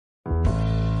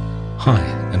Hi,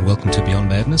 and welcome to Beyond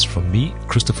Madness from me,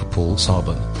 Christopher Paul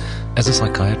Sabo. As a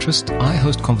psychiatrist, I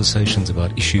host conversations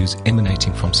about issues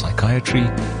emanating from psychiatry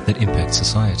that impact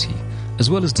society, as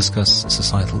well as discuss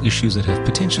societal issues that have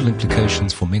potential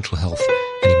implications for mental health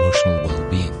and emotional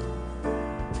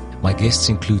well-being. My guests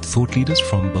include thought leaders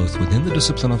from both within the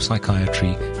discipline of psychiatry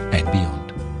and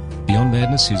beyond. Beyond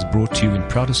Madness is brought to you in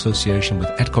proud association with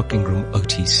Adcock Ingram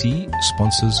OTC,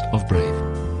 sponsors of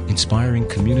Brave. Inspiring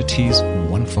communities,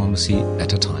 one pharmacy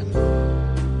at a time.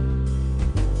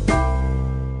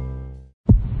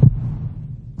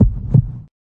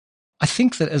 I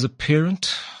think that as a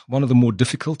parent, one of the more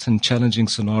difficult and challenging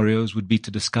scenarios would be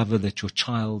to discover that your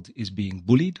child is being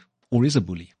bullied or is a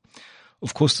bully.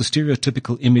 Of course, the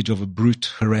stereotypical image of a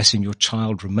brute harassing your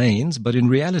child remains, but in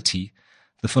reality,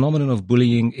 the phenomenon of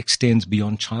bullying extends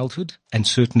beyond childhood and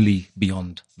certainly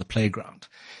beyond the playground.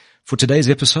 For today's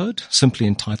episode, simply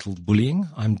entitled Bullying,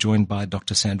 I'm joined by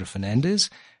Dr. Sandra Fernandez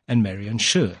and Marion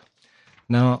Scher.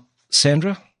 Now,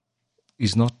 Sandra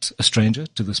is not a stranger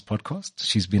to this podcast.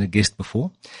 She's been a guest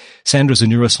before. Sandra is a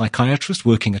neuropsychiatrist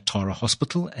working at Tara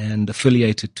Hospital and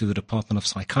affiliated to the Department of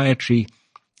Psychiatry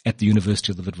at the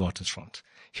University of the Witwatersrand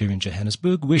here in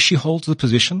Johannesburg, where she holds the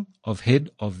position of head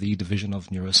of the Division of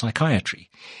Neuropsychiatry.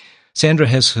 Sandra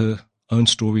has her own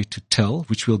story to tell,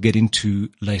 which we'll get into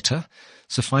later.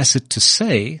 Suffice it to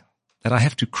say that I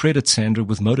have to credit Sandra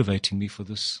with motivating me for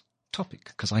this topic,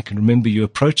 because I can remember you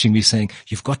approaching me saying,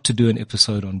 you've got to do an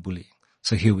episode on bullying.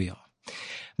 So here we are.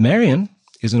 Marion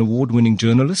is an award-winning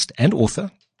journalist and author.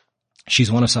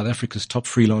 She's one of South Africa's top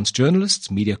freelance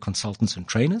journalists, media consultants and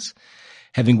trainers.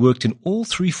 Having worked in all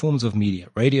three forms of media,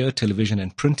 radio, television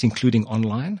and print, including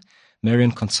online,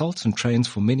 Marion consults and trains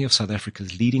for many of South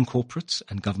Africa's leading corporates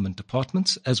and government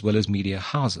departments, as well as media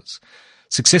houses.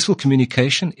 Successful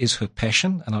communication is her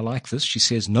passion, and I like this. She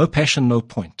says, no passion, no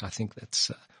point. I think that's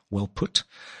well put.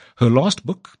 Her last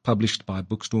book, published by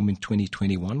Bookstorm in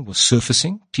 2021, was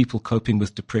Surfacing, People Coping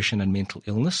with Depression and Mental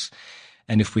Illness.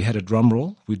 And if we had a drum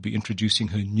roll, we'd be introducing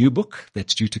her new book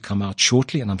that's due to come out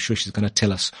shortly, and I'm sure she's going to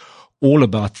tell us all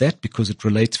about that because it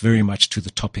relates very much to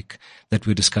the topic that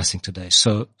we're discussing today.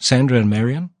 So, Sandra and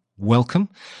Marion, welcome.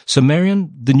 So,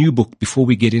 Marion, the new book, before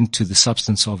we get into the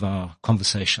substance of our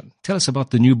conversation, tell us about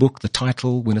the new book, the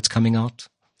title, when it's coming out,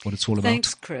 what it's all about.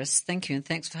 Thanks, Chris. Thank you, and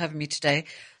thanks for having me today.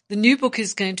 The new book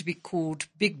is going to be called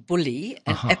Big Bully,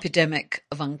 An Epidemic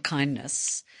of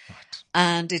Unkindness. Right.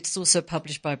 And it's also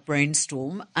published by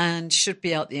Brainstorm and should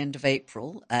be out the end of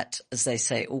April at, as they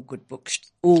say, all good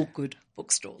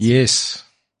bookstores. Yes.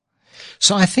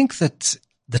 So I think that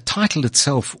the title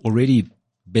itself already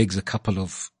begs a couple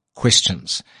of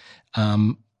questions.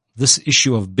 This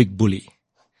issue of big bully.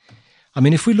 I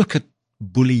mean, if we look at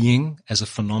bullying as a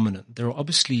phenomenon, there are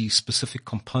obviously specific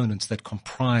components that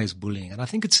comprise bullying. And I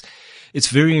think it's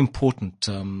very important.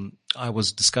 I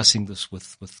was discussing this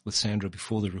with Sandra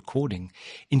before the recording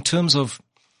in terms of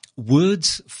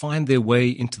words find their way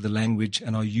into the language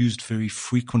and are used very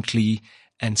frequently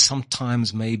and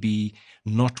sometimes maybe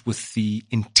not with the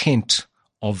intent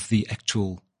of the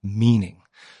actual meaning.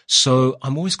 So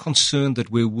I'm always concerned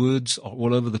that where words are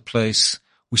all over the place,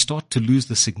 we start to lose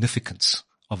the significance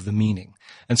of the meaning.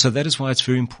 And so that is why it's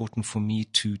very important for me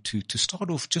to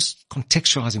start off just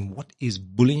contextualizing what is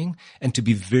bullying and to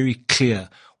be very clear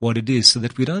what it is so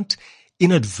that we don't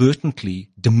inadvertently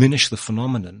diminish the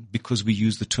phenomenon because we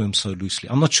use the term so loosely.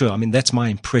 I'm not sure. I mean, that's my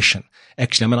impression.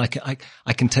 Actually, I mean,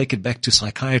 I can take it back to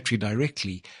psychiatry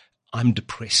directly. I'm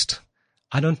depressed.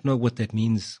 I don't know what that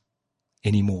means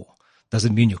anymore. Does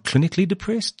it mean you're clinically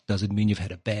depressed? Does it mean you've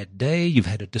had a bad day? You've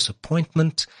had a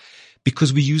disappointment?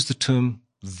 Because we use the term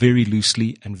very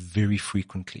loosely and very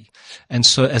frequently. And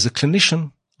so as a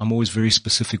clinician, I'm always very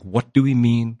specific. What do we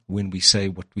mean when we say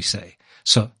what we say?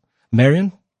 So,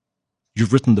 Marion,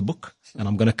 you've written the book, and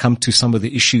I'm going to come to some of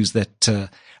the issues that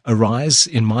arise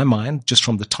in my mind just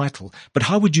from the title. But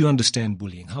how would you understand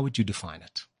bullying? How would you define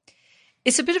it?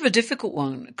 It's a bit of a difficult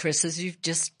one, Chris, as you've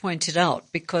just pointed out,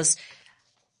 because,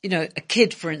 you know, a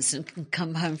kid, for instance, can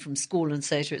come home from school and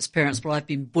say to its parents, well, I've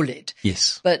been bullied.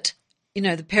 Yes. But, you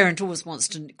know, the parent always wants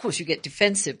to, of course, you get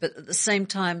defensive, but at the same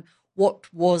time,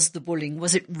 what was the bullying?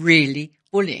 Was it really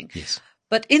bullying? Yes.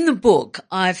 But in the book,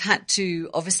 I've had to,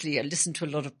 obviously, I listen to a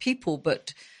lot of people,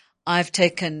 but I've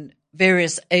taken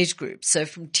various age groups. So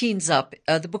from teens up,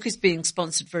 the book is being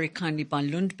sponsored very kindly by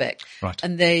Lundbeck. Right.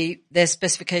 And their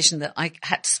specification that I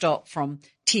had to start from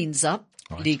teens up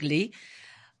legally.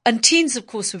 And teens, of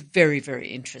course, were very, very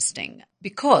interesting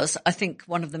because I think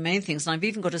one of the main things, and I've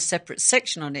even got a separate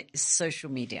section on it, is social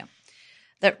media.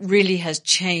 that really has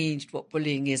changed what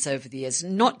bullying is over the years,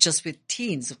 not just with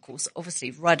teens, of course,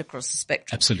 obviously right across the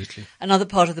spectrum. Absolutely. Another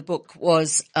part of the book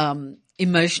was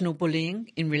emotional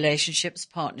bullying in relationships,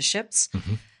 partnerships.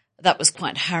 Mm-hmm. That was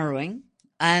quite harrowing.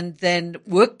 And then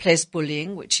workplace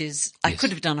bullying, which is, I could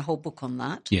have done a whole book on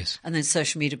that. Yes. And then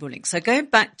social media bullying. So going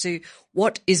back to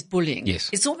what is bullying,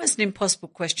 yes. It's almost an impossible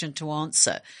question to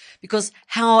answer because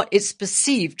how it's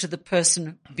perceived to the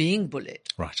person being bullied.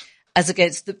 Right. As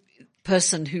against the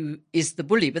person who is the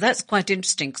bully. But that's quite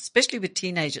interesting, especially with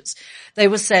teenagers. They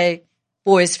will say,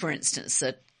 boys, for instance,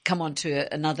 that come on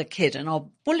to another kid and are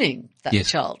bullying that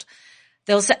child.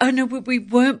 They'll say, oh, no, we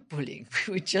weren't bullying.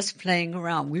 We were just playing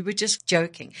around. We were just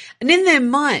joking. And in their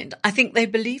mind, I think they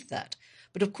believe that.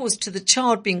 But, of course, to the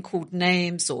child being called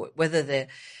names or whether they've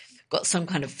got some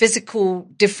kind of physical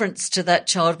difference to that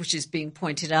child which is being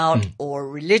pointed out or a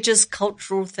religious,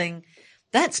 cultural thing,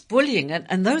 that's bullying.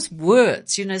 And those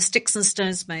words, sticks and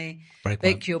stones may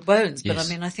break your bones. But,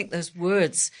 I think those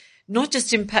words, not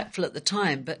just impactful at the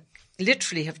time, but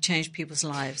literally have changed people's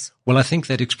lives. Well, I think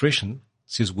that expression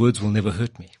says words will never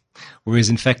hurt me. Whereas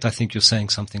in fact, I think you're saying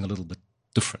something a little bit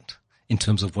different in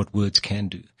terms of what words can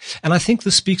do. And I think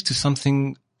this speaks to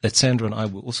something that Sandra and I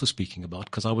were also speaking about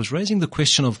because I was raising the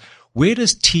question of where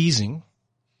does teasing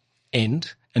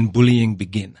end and bullying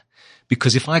begin?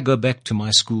 Because if I go back to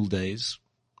my school days,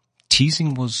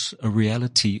 teasing was a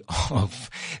reality of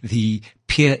the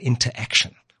peer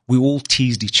interaction. We all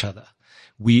teased each other.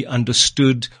 We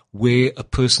understood where a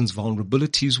person's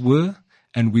vulnerabilities were.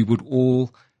 And we would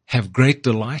all have great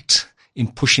delight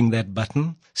in pushing that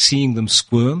button, seeing them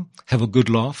squirm, have a good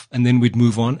laugh, and then we'd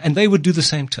move on. And they would do the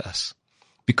same to us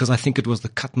because I think it was the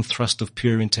cut and thrust of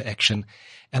peer interaction.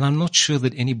 And I'm not sure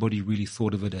that anybody really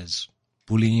thought of it as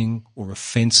bullying or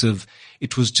offensive.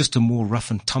 It was just a more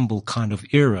rough and tumble kind of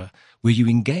era where you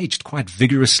engaged quite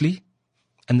vigorously.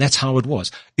 And that's how it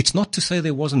was. It's not to say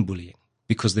there wasn't bullying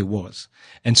because there was.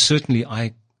 And certainly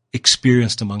I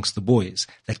experienced amongst the boys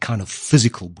that kind of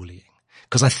physical bullying.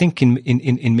 Because I think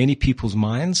in many people's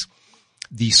minds,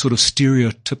 the sort of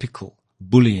stereotypical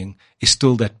bullying is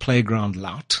still that playground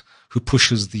lout who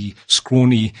pushes the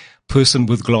scrawny person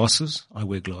with glasses, I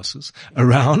wear glasses,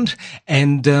 around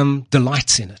and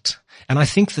delights in it. And I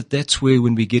think that that's where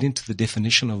when we get into the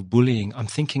definition of bullying, I'm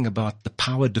thinking about the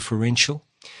power differential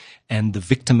and the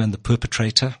victim and the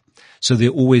perpetrator. So there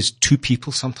are always two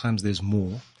people, sometimes there's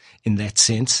more. In that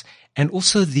sense, and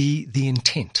also the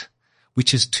intent,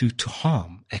 which is to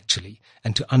harm actually,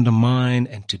 and to undermine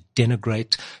and to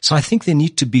denigrate. So I think there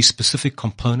need to be specific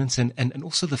components and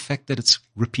also the fact that it's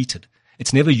repeated.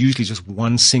 It's never usually just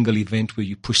one single event where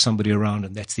you push somebody around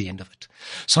and that's the end of it.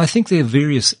 So I think there are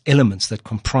various elements that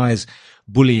comprise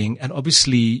bullying, and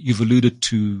obviously you've alluded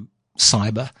to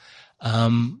cyber.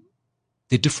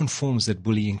 There are different forms that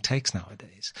bullying takes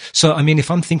nowadays. So, if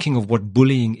I'm thinking of what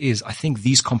bullying is, I think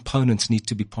these components need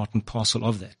to be part and parcel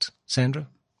of that. Sandra,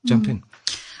 jump in.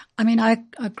 I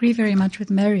agree very much with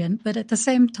Marion, but at the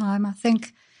same time, I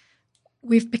think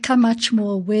we've become much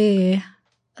more aware,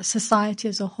 society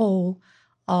as a whole,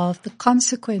 of the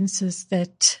consequences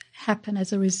that happen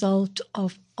as a result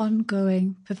of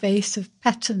ongoing, pervasive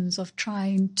patterns of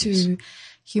trying to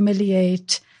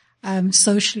humiliate,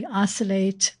 socially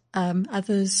isolate,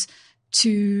 others,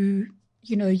 to,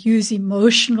 use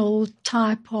emotional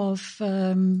type of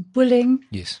bullying.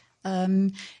 Yes.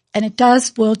 And it does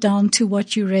boil down to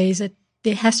what you raise, that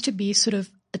there has to be sort of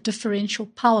a differential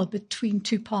power between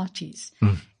two parties.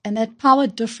 And that power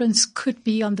difference could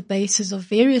be on the basis of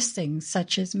various things,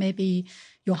 such as maybe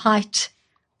your height,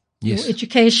 your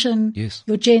education,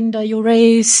 your gender, your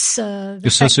race, your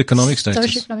socioeconomic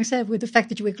status. With the fact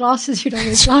that you wear glasses, you don't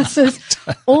wear glasses.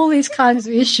 All these kinds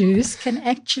of issues can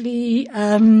actually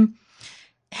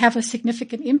have a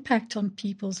significant impact on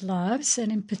people's lives.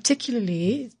 And in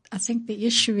particularly, I think the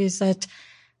issue is that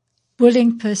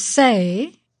bullying per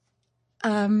se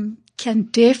can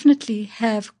definitely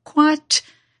have quite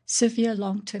severe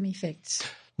long-term effects.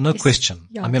 No question.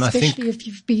 Yeah, especially if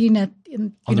you've been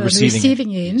on the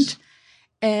receiving end. Yes.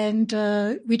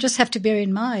 And we just have to bear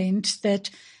in mind that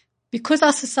because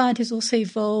our society has also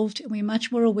evolved and we're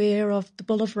much more aware of the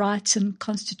Bill of Rights and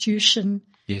Constitution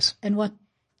and what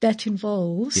that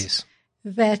involves,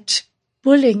 that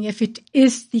bullying, if it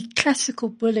is the classical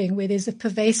bullying where there's a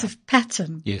pervasive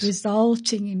pattern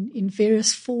resulting in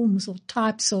various forms or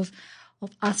types of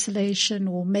isolation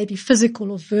or maybe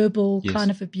physical or verbal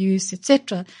kind of abuse,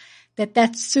 etc.,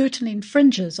 that certainly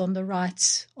infringes on the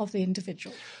rights of the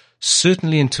individual.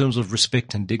 Certainly in terms of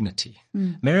respect and dignity.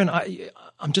 Marion,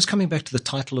 I'm just coming back to the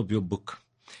title of your book.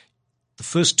 The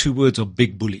first two words are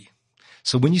big bully.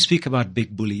 So when you speak about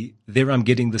big bully, there I'm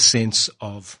getting the sense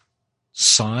of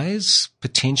size,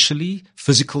 potentially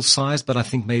physical size, but I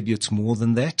think maybe it's more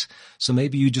than that. So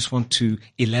maybe you just want to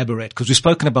elaborate, because we've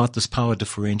spoken about this power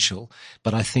differential,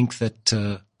 but I think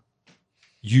that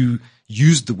you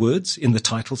used the words in the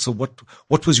title. So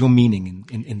what was your meaning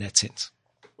in that sense?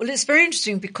 Well, it's very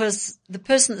interesting because the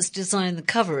person that's designed the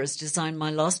cover has designed my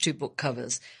last 2 book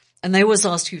covers, and they always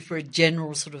ask you for a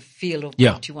general sort of feel of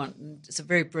what you want. And it's a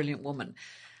very brilliant woman.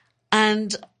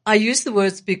 And I used the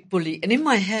words big bully, and in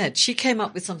my head, she came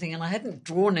up with something, and I hadn't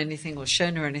drawn anything or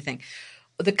shown her anything.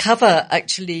 The cover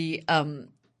actually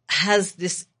has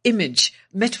this image,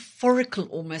 metaphorical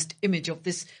almost image of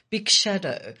this big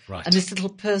shadow and this little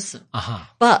person.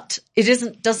 But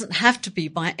it doesn't have to be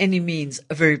by any means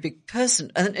a very big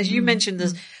person. And as you mentioned,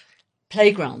 this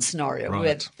playground scenario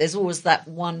where there's always that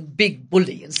one big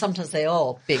bully, and sometimes they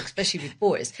are big, especially with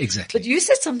boys. Exactly. But you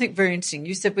said something very interesting.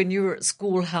 You said when you were at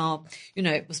school how,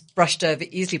 it was brushed over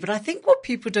easily. But I think what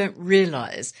people don't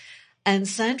realize, and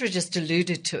Sandra just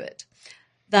alluded to it,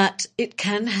 that it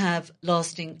can have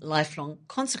lasting, lifelong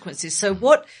consequences. So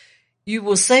what you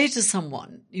will say to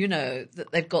someone, that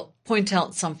they've point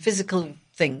out some physical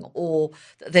thing, or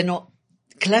that they're not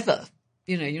clever,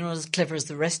 you're not as clever as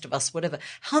the rest of us, whatever,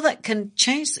 how that can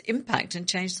impact and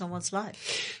change someone's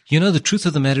life. The truth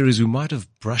of the matter is we might have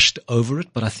brushed over it,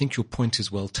 but I think your point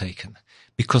is well taken,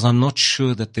 because I'm not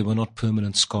sure that there were not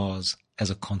permanent scars as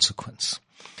a consequence.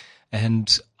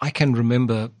 And I can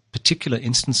remember particular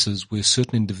instances where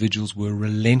certain individuals were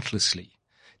relentlessly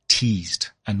teased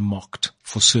and mocked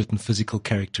for certain physical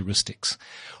characteristics,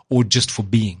 or just for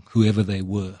being whoever they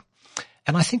were.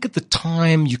 And I think at the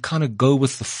time you kind of go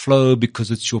with the flow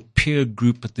because it's your peer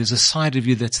group, but there's a side of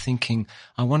you that's thinking,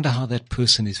 I wonder how that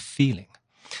person is feeling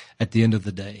at the end of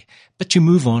the day. But you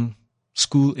move on,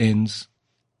 school ends,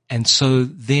 and so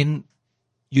then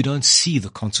you don't see the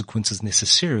consequences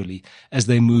necessarily as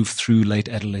they move through late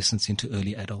adolescence into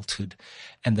early adulthood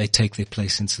and they take their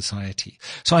place in society.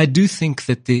 So I do think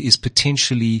that there is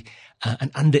potentially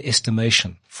an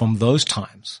underestimation from those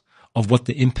times of what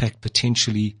the impact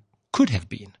potentially could have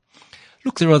been.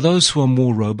 Look, there are those who are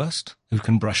more robust, who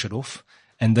can brush it off,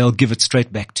 and they'll give it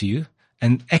straight back to you.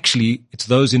 And actually, it's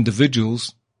those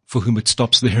individuals for whom it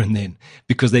stops there and then,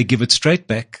 because they give it straight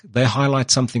back. They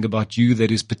highlight something about you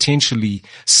that is potentially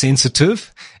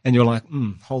sensitive, and you're like,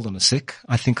 hold on a sec.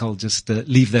 I think I'll just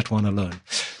leave that one alone.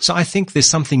 So I think there's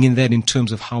something in that in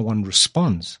terms of how one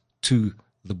responds to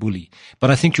the bully.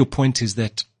 But I think your point is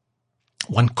that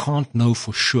one can't know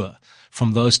for sure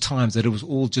from those times that it was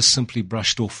all just simply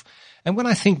brushed off. And when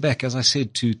I think back, as I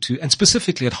said, and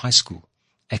specifically at high school,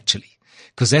 actually,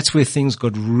 because that's where things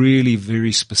got really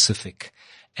very specific.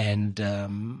 And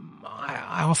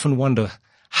I often wonder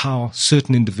how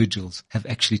certain individuals have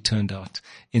actually turned out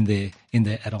in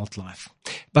their adult life.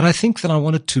 But I think that I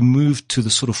wanted to move to the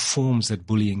sort of forms that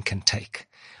bullying can take.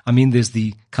 I mean, there's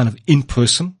the kind of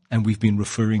in-person, and we've been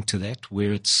referring to that,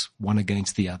 where it's one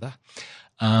against the other.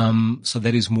 So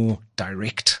that is more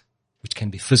direct, which can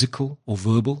be physical or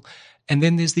verbal. And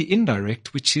then there's the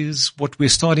indirect, which is what we're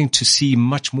starting to see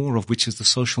much more of, which is the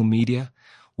social media,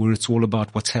 where it's all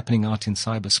about what's happening out in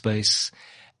cyberspace.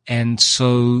 And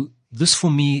so this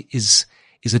for me is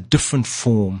a different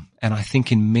form. And I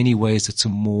think in many ways it's a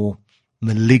more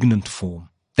malignant form.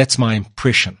 That's my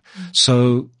impression.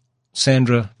 So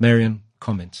Sandra, Marion,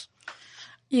 comments?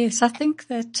 Yes, I think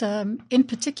that in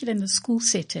particular in the school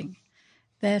setting,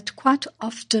 that quite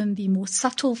often the more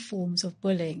subtle forms of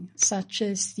bullying, such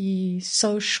as the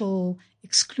social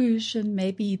exclusion,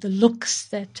 maybe the looks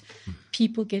that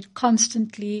people get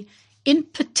constantly, in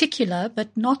particular,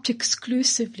 but not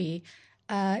exclusively,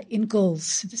 in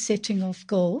girls, the setting of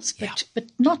girls, but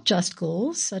not just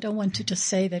girls. I don't want to just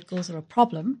say that girls are a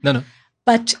problem. No.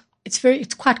 But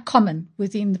it's quite common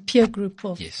within the peer group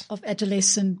of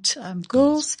adolescent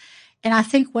girls. And I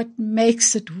think what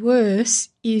makes it worse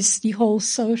is the whole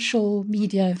social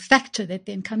media factor that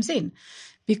then comes in,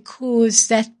 because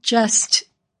that just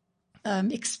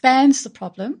expands the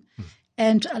problem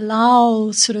and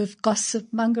allows sort of gossip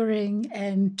mongering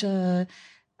and,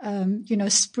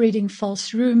 spreading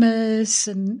false rumors,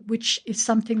 and which is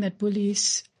something that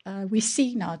bullies we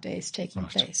see nowadays taking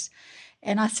place.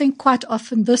 And I think quite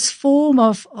often this form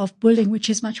of bullying, which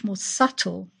is much more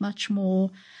subtle, much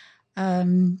more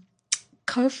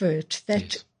covert,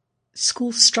 that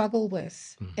schools struggle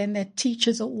with, and that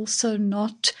teachers are also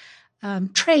not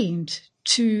trained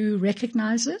to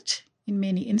recognize it in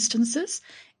many instances,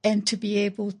 and to be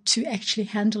able to actually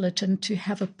handle it and to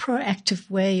have a proactive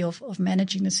way of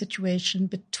managing the situation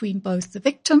between both the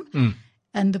victim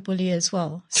and the bully as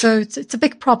well. So it's a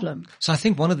big problem. So I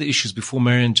think one of the issues, before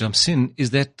Marion jumps in,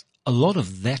 is that a lot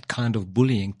of that kind of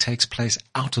bullying takes place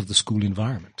out of the school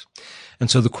environment. And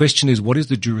so the question is, what is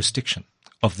the jurisdiction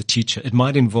of the teacher? It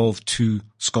might involve two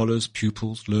scholars,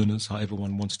 pupils, learners, however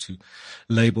one wants to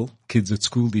label kids at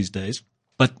school these days.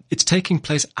 But it's taking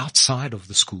place outside of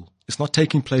the school. It's not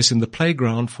taking place in the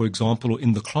playground, for example, or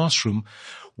in the classroom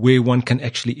where one can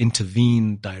actually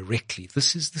intervene directly.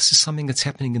 This is something that's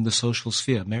happening in the social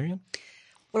sphere. Marion?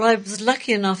 Well, I was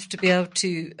lucky enough to be able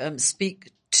to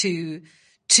speak to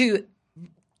two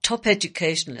top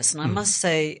educationalists. And I must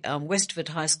say, Westford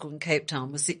High School in Cape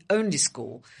Town was the only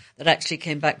school that actually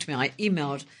came back to me. I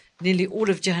emailed nearly all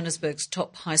of Johannesburg's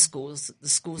top high schools, the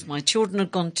schools my children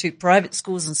had gone to, private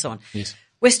schools and so on. Yes.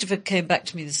 Westford came back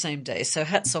to me the same day. So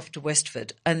hats off to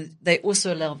Westford. And they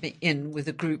also allowed me in with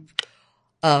a group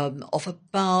of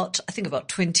about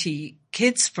 20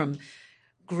 kids from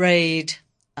grade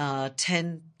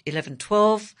 10, 11,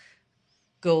 12,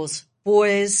 girls,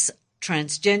 boys,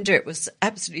 transgender. It was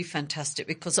absolutely fantastic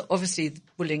because obviously the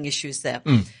bullying issue is there.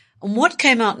 And what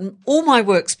came out in all my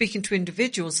work, speaking to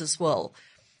individuals as well,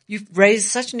 you've raised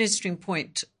such an interesting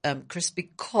point, Chris,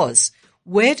 because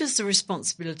where does the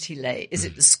responsibility lay? Is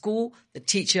it the school, the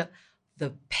teacher,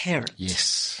 the parent?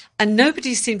 Yes. And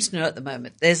nobody seems to know at the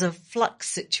moment. There's a flux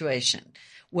situation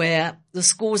where the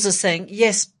schools are saying,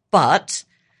 yes, but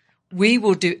we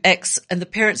will do X, and the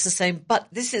parents are saying, but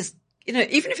this is,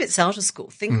 even if it's out of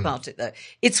school, think about it though.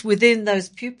 It's within those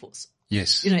pupils.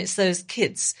 Yes. It's those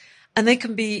kids. And they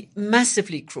can be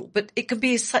massively cruel, but it can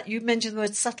be, you mentioned the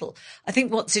word subtle. I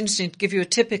think what's interesting, to give you a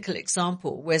typical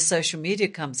example where social media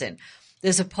comes in,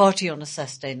 there's a party on a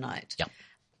Saturday night. Yeah.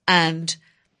 And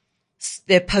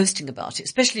they're posting about it,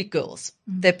 especially girls.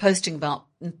 They're posting about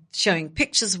showing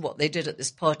pictures of what they did at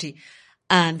this party.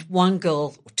 And one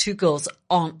girl or two girls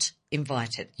aren't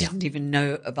invited, didn't even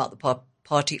know about the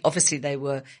party. Obviously, they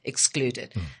were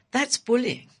excluded. That's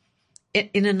bullying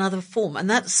in another form. And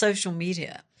that's social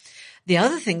media. The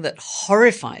other thing that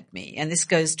horrified me, and this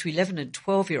goes to 11 and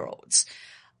 12-year-olds,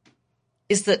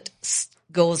 is that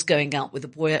girls going out with a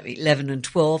boy at 11 and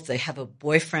 12, they have a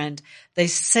boyfriend. They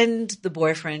send the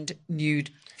boyfriend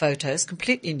nude photos,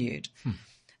 completely nude.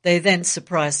 They then,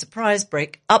 surprise,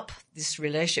 break up this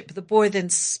relationship. But the boy then,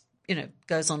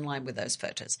 goes online with those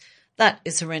photos. That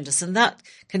is horrendous. And that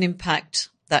can impact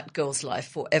that girl's life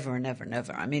forever and ever and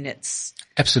ever. I mean, it's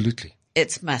absolutely,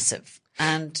 it's massive.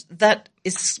 And that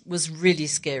was really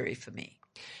scary for me.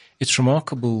 It's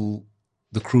remarkable,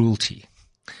 the cruelty,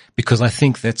 because I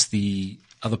think that's the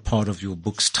other part of your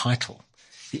book's title,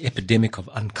 The Epidemic of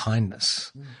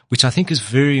Unkindness, which I think is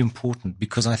very important,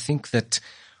 because I think that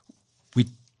we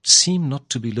seem not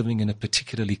to be living in a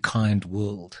particularly kind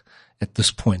world at this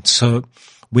point. So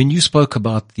when you spoke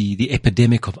about the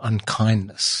epidemic of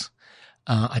unkindness,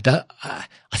 I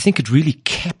think it really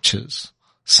captures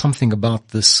something about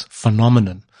this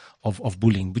phenomenon of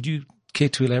bullying. Would you care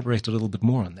to elaborate a little bit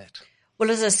more on that?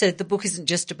 Well, as I said, the book isn't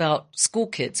just about school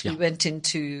kids. Yeah. We went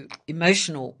into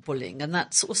emotional bullying, and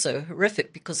that's also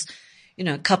horrific because,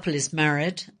 a couple is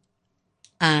married,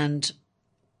 and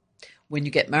when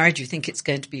you get married, you think it's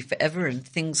going to be forever and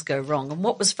things go wrong. And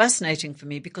what was fascinating for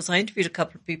me, because I interviewed a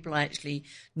couple of people I actually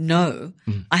know,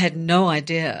 I had no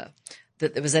idea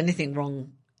that there was anything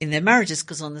wrong in their marriages,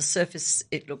 because on the surface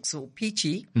it looks all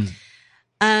peachy.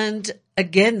 And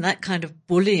again, that kind of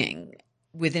bullying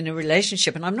within a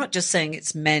relationship, and I'm not just saying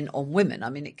it's men on women. I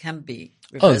mean, it can be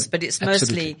reversed, but it's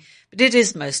mostly, it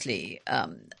is mostly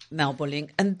male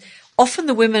bullying. And often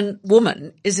the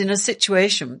woman is in a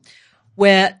situation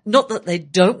where, not that they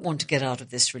don't want to get out of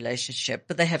this relationship,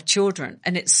 but they have children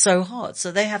and it's so hard.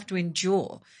 So they have to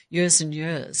endure years and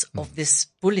years of this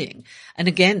bullying. And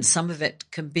again, some of it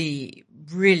can be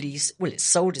really, it's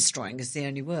soul destroying is the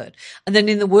only word. And then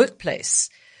in the workplace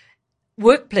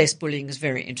bullying is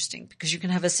very interesting, because you can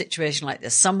have a situation like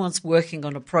this. Someone's working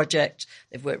on a project.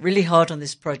 They've worked really hard on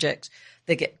this project.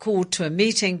 They get called to a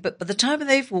meeting, but by the time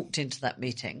they've walked into that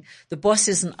meeting, the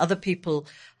bosses and other people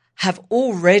have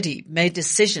already made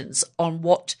decisions on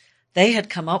what they had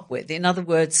come up with. In other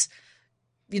words,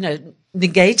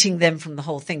 negating them from the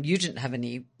whole thing. You didn't have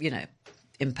any,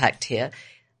 impact here.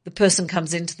 The person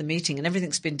comes into the meeting and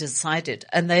everything's been decided,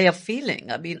 and they are feeling,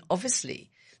 obviously,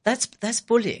 that's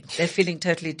bullying. They're feeling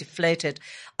totally deflated.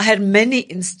 I had many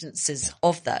instances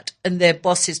of that, and their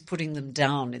bosses putting them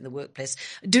down in the workplace,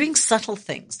 doing subtle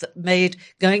things that made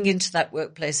going into that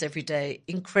workplace every day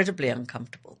incredibly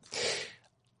uncomfortable.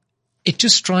 It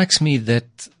just strikes me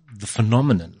that the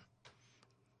phenomenon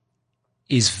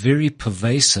is very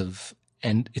pervasive,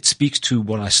 and it speaks to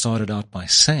what I started out by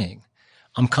saying.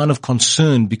 I'm kind of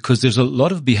concerned because there's a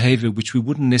lot of behavior which we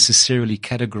wouldn't necessarily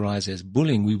categorize as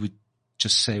bullying. We would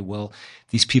just say, well,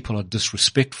 these people are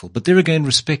disrespectful. But there again,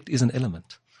 respect is an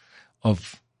element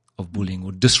of bullying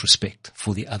or disrespect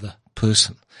for the other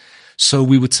person. So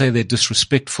we would say they're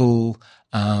disrespectful,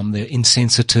 they're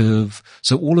insensitive.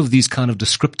 So all of these kind of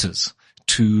descriptors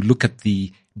to look at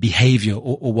the behavior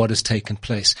or what has taken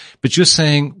place. But you're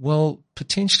saying, well,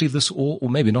 potentially this or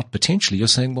maybe not potentially, you're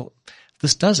saying, well,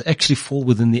 this does actually fall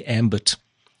within the ambit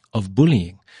of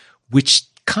bullying, which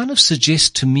kind of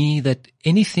suggests to me that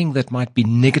anything that might be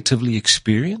negatively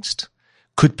experienced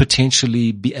could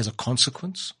potentially be as a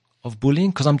consequence of bullying.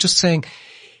 Because I'm just saying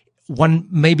one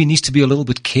maybe needs to be a little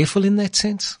bit careful in that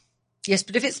sense. Yes,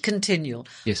 but if it's continual,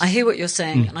 yes. I hear what you're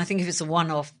saying, and I think if it's a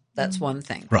one-off, that's one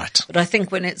thing. Right. But I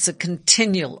think when it's a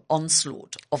continual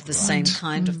onslaught of the same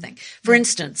kind of thing. For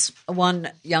instance, one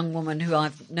young woman who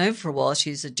I've known for a while,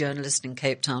 she's a journalist in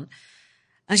Cape Town,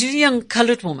 and she's a young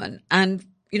coloured woman, and,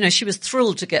 you know, she was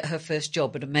thrilled to get her first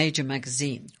job at a major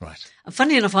magazine. Right. And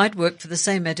funny enough, I'd worked for the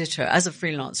same editor as a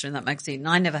freelancer in that magazine, and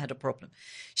I never had a problem.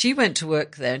 She went to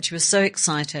work there, and she was so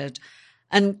excited,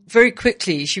 and very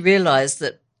quickly she realised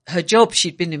that her job,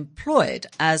 she'd been employed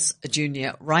as a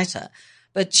junior writer,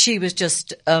 but she was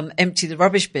just empty the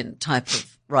rubbish bin type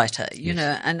of writer, you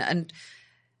know, and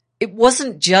it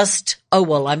wasn't just, oh,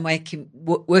 well, I'm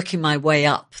working my way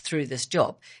up through this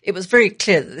job. It was very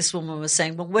clear that this woman was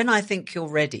saying, well, when I think you're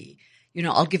ready, you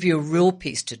know, I'll give you a real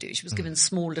piece to do. She was given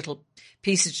small little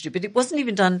pieces to do, but it wasn't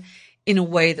even done in a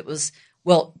way that was,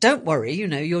 well, don't worry, you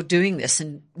know, you're doing this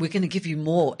and we're going to give you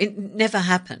more. It never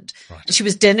happened. Right. She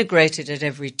was denigrated at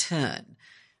every turn.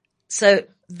 So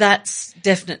that's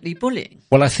definitely bullying.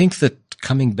 Well, I think that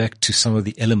coming back to some of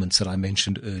the elements that I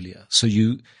mentioned earlier, so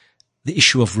the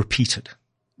issue of repeated,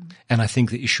 and I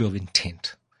think the issue of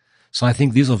intent. So I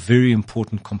think these are very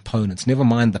important components. Never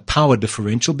mind the power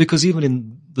differential, because even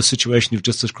in the situation you've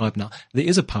just described now, there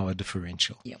is a power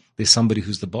differential. Yep. There's somebody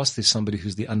who's the boss, there's somebody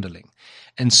who's the underling.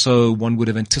 And so one would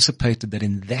have anticipated that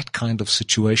in that kind of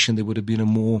situation, there would have been a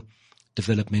more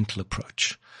developmental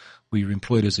approach. Where you're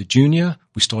employed as a junior,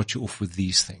 we start you off with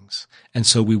these things. And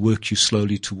so we work you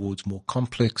slowly towards more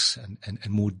complex and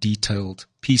more detailed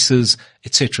pieces,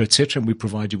 et cetera, and we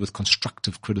provide you with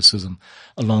constructive criticism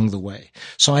along the way.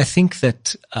 So I think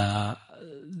that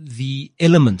the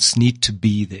elements need to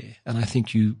be there. And I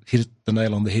think you hit the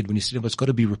nail on the head when you said, oh, it's got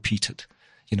to be repeated.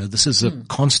 You know, this is a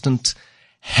constant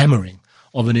hammering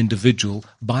of an individual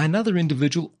by another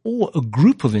individual or a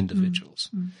group of individuals.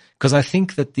 Because I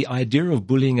think that the idea of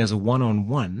bullying as a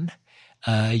one-on-one,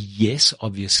 yes,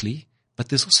 obviously, but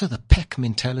there's also the pack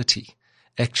mentality,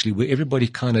 actually, where everybody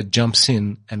kind of jumps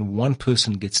in and one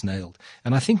person gets nailed.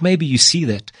 And I think maybe you see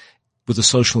that with the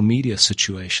social media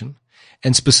situation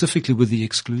and specifically with the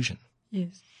exclusion.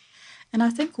 Yes. And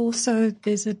I think also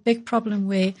there's a big problem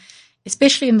where,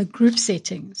 especially in the group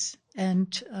settings,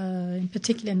 and in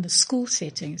particular in the school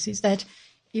settings, is that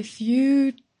if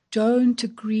you don't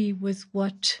agree with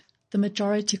what the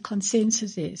majority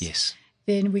consensus is, yes,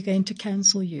 then we're going to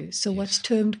cancel you. So what's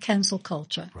termed cancel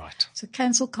culture. Right. So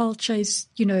cancel culture is,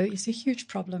 you know, is a huge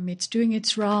problem. It's doing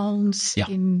its rounds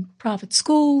in private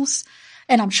schools,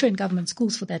 and I'm sure in government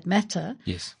schools for that matter.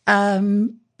 Yes.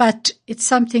 But it's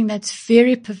something that's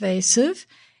very pervasive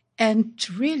and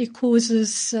really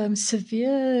causes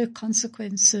severe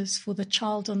consequences for the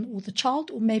child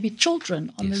or maybe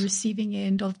children on the receiving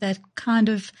end of that kind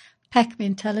of pack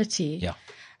mentality. Yeah.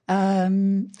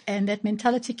 And that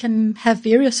mentality can have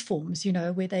various forms, you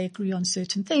know, where they agree on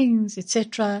certain things,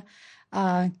 etc.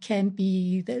 Can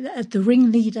be the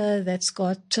ringleader that's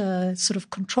got sort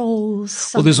of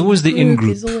controls. Well, there's always the in-group.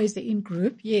 There's always the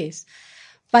in-group, yes.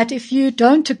 But if you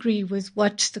don't agree with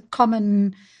what the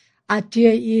common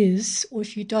idea is, or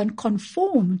if you don't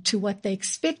conform to what they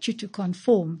expect you to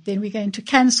conform, then we're going to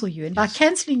cancel you. And by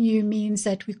cancelling you means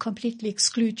that we completely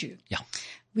exclude you. Yeah.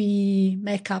 We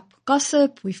make up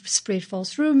gossip, we spread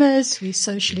false rumors, we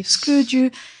socially exclude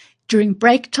you. During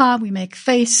break time, we make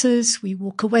faces, we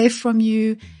walk away from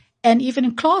you, and even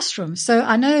in classrooms. So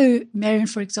I know Marion,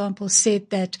 for example, said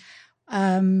that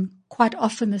quite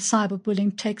often the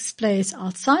cyberbullying takes place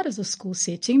outside of the school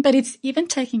setting, but it's even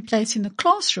taking place in the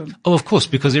classroom. Oh, of course,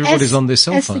 because everybody's on their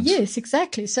cell phones. Yes,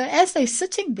 exactly. So as they're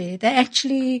sitting there, they're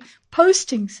actually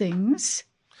posting things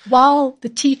while the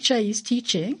teacher is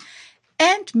teaching,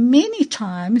 and many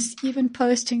times even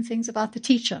posting things about the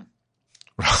teacher.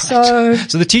 Right. So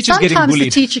the teacher's getting bullied. Sometimes the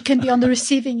teacher can be on the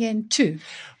receiving end too.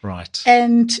 Right.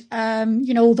 And,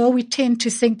 you know, although we tend to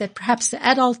think that perhaps the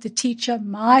adult, the teacher,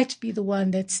 might be the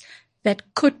one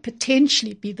that could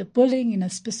potentially be the bullying in a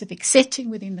specific setting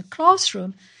within the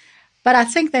classroom, But I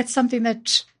think that's something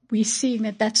that we're seeing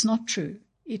that's not true.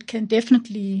 It can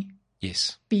definitely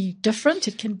be different.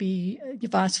 It can be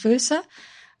vice versa.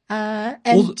 And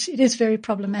it is very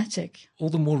problematic. All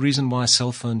the more reason why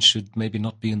cell phones should maybe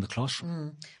not be in the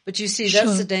classroom. But you see,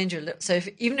 that's the danger. So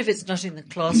even if it's not in the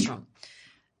classroom,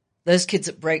 those kids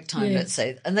at break time, let's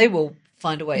say, and they will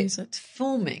find a way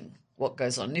filming what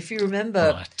goes on. If you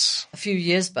remember a few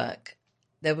years back,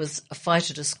 there was a fight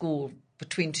at a school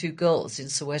between two girls in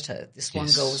Soweto. This one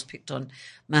girl was picked on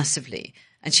massively,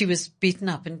 and she was beaten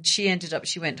up, and she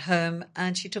went home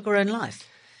and she took her own life.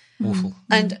 Awful.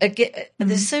 And again,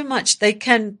 there's so much they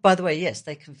can, by the way,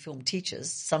 they can film teachers.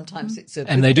 Sometimes it's a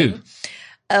and they thing.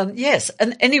 Do. Yes,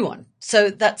 and anyone. So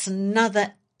that's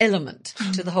another element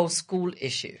to the whole school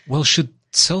issue. Well, should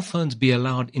cell phones be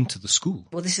allowed into the school?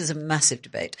 Well, this is a massive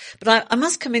debate. But I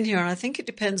must come in here, and I think it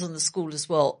depends on the school as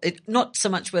well. Not so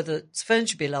much whether phones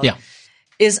should be allowed. Yeah.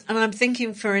 And I'm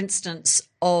thinking, for instance,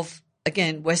 of,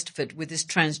 again, Westerford with this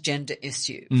transgender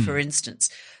issue, for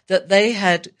instance, that they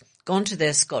had gone to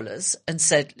their scholars and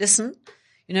said, listen,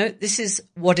 this is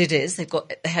what it is. They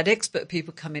had expert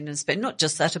people come in and speak, not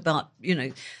just that about,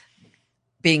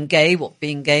 being gay, what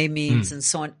being gay means and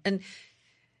so on. And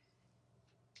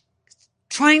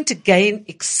trying to gain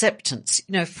acceptance,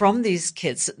 from these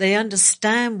kids that they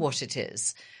understand what it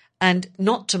is and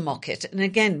not to mock it. And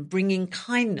again, bringing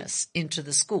kindness into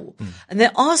the school. And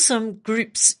there are some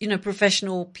groups,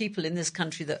 professional people in this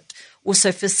country that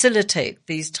also facilitate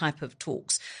these type of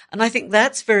talks. And I think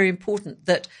that's very important,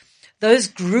 that those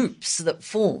groups that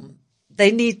form,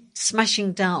 they need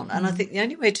smashing down. And I think the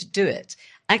only way to do it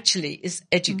actually is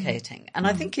educating. And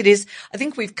I think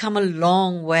we've come a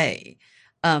long way,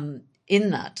 in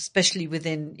that, especially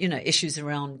within, issues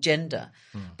around gender.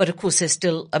 But of course, there's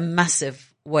still a massive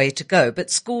way to go. But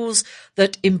schools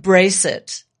that embrace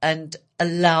it and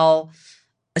allow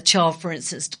a child, for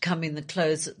instance, to come in the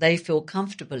clothes that they feel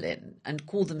comfortable in and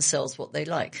call themselves what they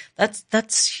like,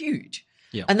 that's huge.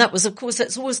 Yeah. And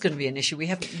that's always going to be an issue. We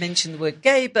haven't mentioned the word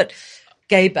gay, but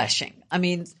gay bashing. I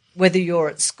mean, whether you're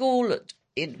at school,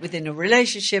 within a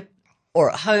relationship, or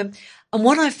at home. And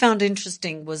what I found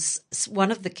interesting was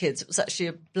one of the kids, it was actually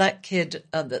a black kid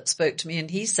that spoke to me, and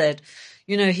he said,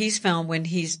 he's found when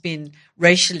he's been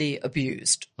racially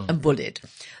abused and bullied,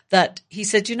 that he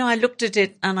said, I looked at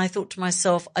it and I thought to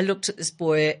myself, I looked at this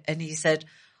boy and he said,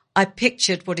 I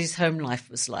pictured what his home life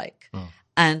was like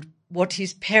and what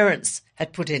his parents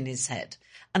had put in his head.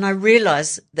 And I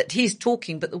realized that he's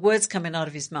talking, but the words coming out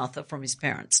of his mouth are from his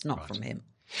parents, not from him.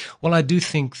 Well, I do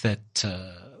think that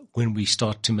when we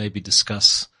start to maybe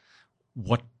discuss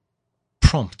what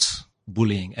prompts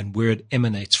bullying and where it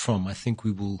emanates from, I think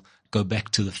we will go back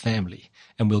to the family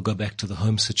and we'll go back to the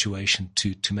home situation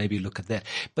to maybe look at that.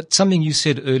 But something you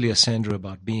said earlier, Sandra,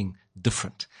 about being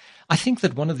different. I think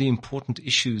that one of the important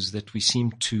issues that we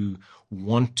seem to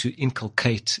want to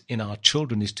inculcate in our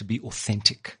children is to be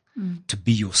authentic, to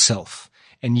be yourself.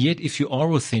 And yet if you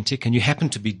are authentic and you happen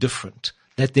to be different,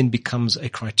 that then becomes a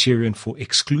criterion for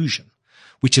exclusion,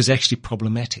 which is actually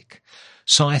problematic.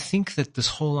 So I think that this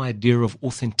whole idea of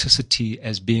authenticity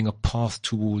as being a path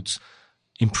towards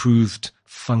improved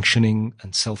functioning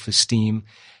and self-esteem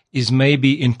is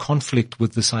maybe in conflict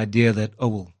with this idea that,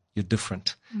 you're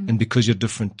different. And because you're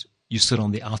different, you sit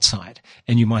on the outside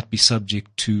and you might be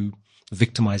subject to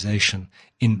victimization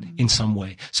in some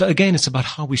way. So again, it's about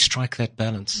how we strike that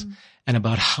balance and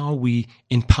about how we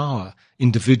empower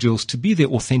individuals to be their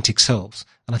authentic selves.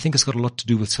 And I think it's got a lot to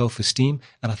do with self-esteem,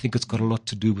 and I think it's got a lot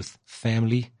to do with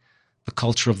family, the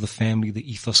culture of the family,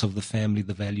 the ethos of the family,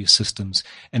 the value systems,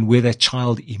 and where that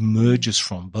child emerges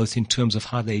from, both in terms of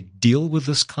how they deal with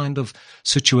this kind of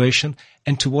situation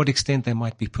and to what extent they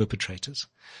might be perpetrators.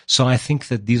 So I think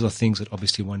that these are things that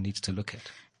obviously one needs to look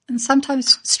at. And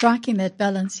sometimes striking that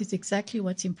balance is exactly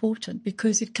what's important,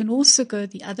 because it can also go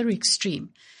the other extreme,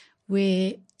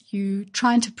 where you're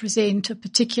trying to present a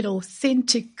particular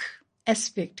authentic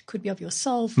aspect, could be of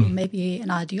yourself or maybe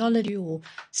an ideology or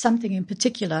something in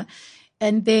particular,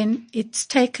 and then it's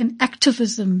taken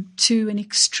activism to an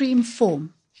extreme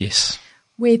form. Yes.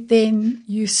 Where then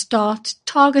you start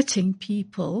targeting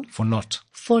people for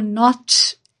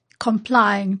not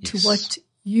complying to what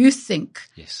you think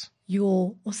yes.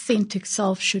 your authentic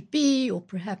self should be, or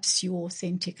perhaps your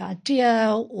authentic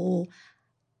idea or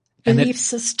belief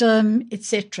system,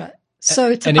 etc. So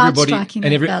it's about striking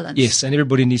that balance. Yes, and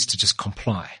everybody needs to just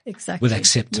comply with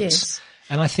acceptance. Yes.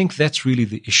 And I think that's really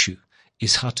the issue,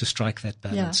 is how to strike that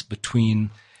balance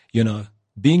between,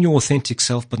 being your authentic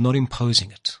self but not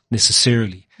imposing it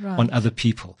necessarily on other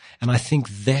people. And I think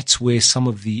that's where some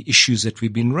of the issues that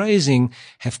we've been raising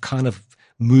have kind of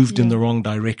moved in the wrong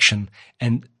direction.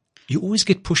 And you always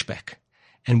get pushback.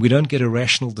 And we don't get a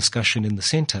rational discussion in the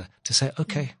center to say,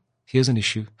 okay, here's an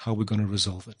issue. How are we going to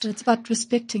resolve it? But it's about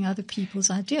respecting other people's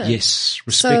ideas. Yes,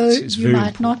 respect is very important. So you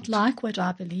might not like what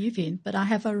I believe in, but I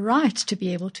have a right to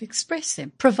be able to express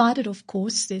them, provided, of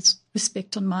course, there's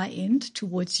respect on my end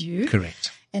towards you.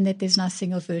 Correct. And that there's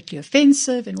nothing overtly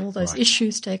offensive and all those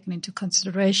issues taken into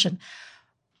consideration.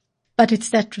 But it's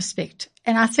that respect.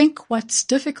 And I think what's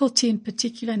difficulty in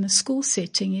particular in the school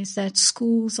setting is that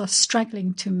schools are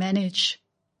struggling to manage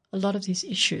a lot of these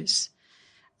issues.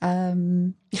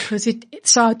 Because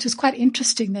so it was quite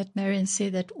interesting that Marion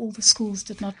said that all the schools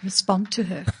did not respond to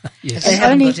her. Yes. They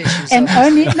haven't got issues.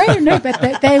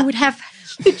 But they would have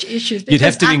huge issues. You'd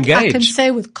have to engage. I can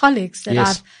say with colleagues that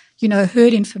I've,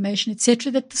 heard information,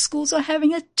 etc., that the schools are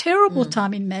having a terrible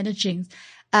time in managing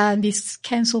these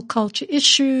cancel culture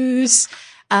issues,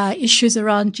 issues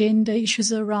around gender,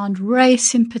 issues around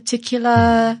race in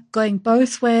particular, going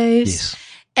both ways. Yes.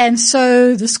 And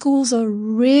so the schools are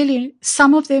really,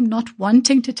 some of them not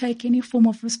wanting to take any form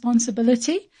of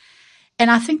responsibility.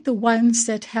 And I think the ones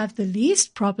that have the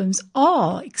least problems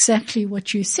are exactly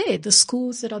what you said, the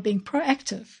schools that are being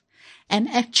proactive and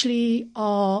actually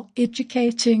are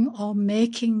educating, are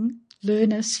making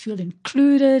learners feel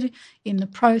included in the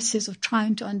process of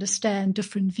trying to understand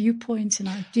different viewpoints and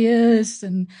ideas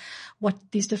and what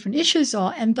these different issues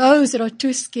are. And those that are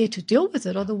too scared to deal with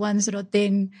it are the ones that are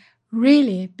then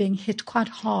really being hit quite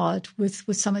hard with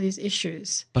some of these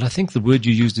issues. But I think the word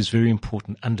you used is very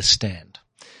important, understand.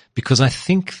 Because I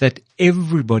think that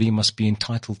everybody must be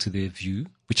entitled to their view,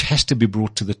 which has to be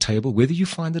brought to the table, whether you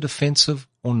find it offensive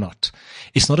or not.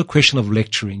 It's not a question of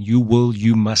lecturing. You will,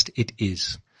 you must, it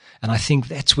is. And I think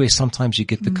that's where sometimes you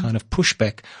get the kind of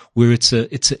pushback where it's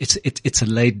a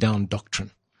laid down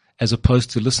doctrine, as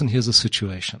opposed to, listen, here's a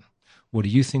situation. What do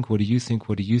you think? What do you think?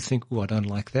 What do you think? Oh, I don't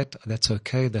like that. That's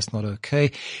okay. That's not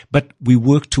okay. But we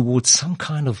work towards some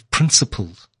kind of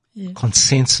principled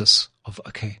consensus of,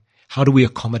 okay, how do we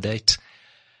accommodate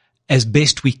as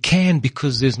best we can,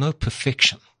 because there's no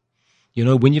perfection.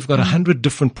 When you've got 100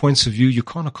 different points of view, you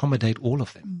can't accommodate all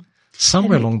of them.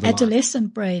 Somewhere along the line.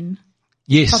 Adolescent brain.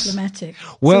 Yes. Problematic.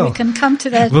 Well, so we can come to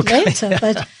that later,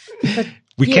 but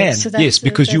we can,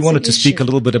 because you wanted to speak a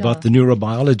little bit about the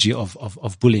neurobiology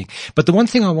of bullying. But the one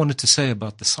thing I wanted to say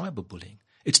about the cyberbullying,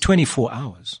 it's 24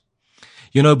 hours.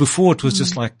 Before it was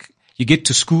just like you get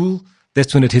to school,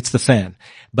 that's when it hits the fan.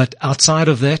 But outside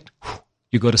of that,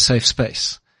 you got a safe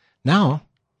space. Now,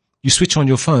 you switch on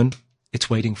your phone, it's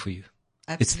waiting for you.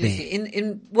 Absolutely. It's there.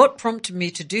 In what prompted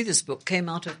me to do this book came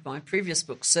out of my previous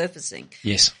book, Surfacing.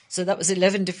 Yes. So that was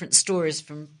 11 different stories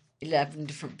from 11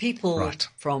 different people, right,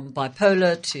 from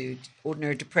bipolar to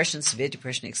ordinary depression, severe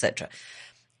depression, etc.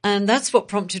 And that's what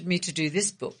prompted me to do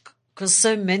this book, because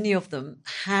so many of them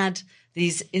had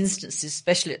these instances,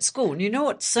 especially at school. And you know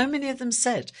what? So many of them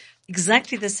said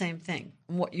exactly the same thing.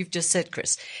 And what you've just said,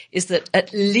 Chris, is that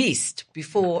at least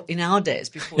before, in our days,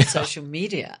 before social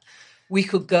media, we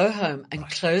could go home and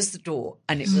close the door,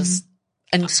 and it was,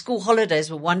 and school holidays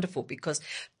were wonderful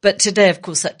but today, of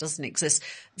course, that doesn't exist.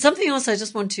 Something else I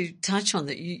just want to touch on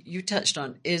that you touched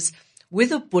on is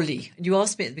with a bully. You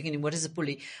asked me at the beginning, what is a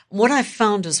bully? And what I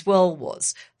found as well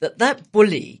was that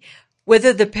bully,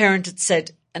 whether the parent had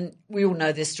said, and we all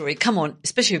know this story, come on,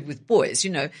 especially with boys,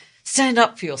 stand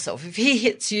up for yourself. If he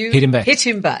hits you, hit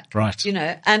him back. Right.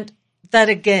 And that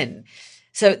again.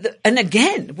 So, and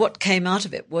again, what came out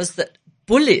of it was that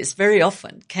bullies very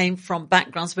often came from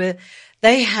backgrounds where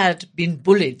they had been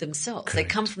bullied themselves. Correct.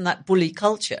 They come from that bully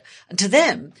culture. And to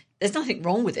them, there's nothing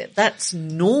wrong with it. That's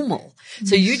normal.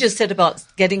 So you just said about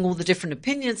getting all the different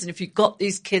opinions. And if you got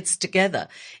these kids together,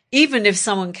 even if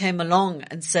someone came along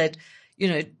and said,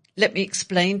 let me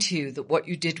explain to you that what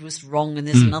you did was wrong and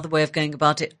there's another way of going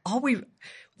about it.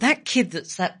 That kid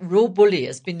that's that real bully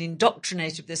has been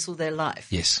indoctrinated with this all their life.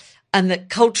 Yes. And that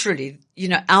culturally,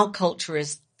 our culture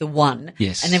is the one,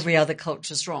 yes, and every other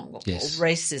culture is wrong, or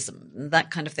racism and that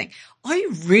kind of thing. Are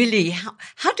you really,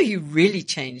 how do you really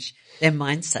change their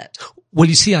mindset? Well,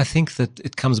 you see, I think that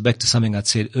it comes back to something I'd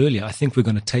said earlier. I think we're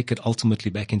going to take it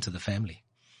ultimately back into the family.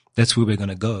 That's where we're going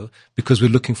to go, because we're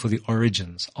looking for the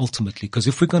origins ultimately. Because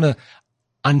if we're going to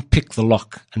unpick the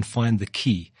lock and find the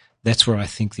key, That's where I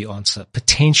think the answer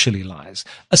potentially lies,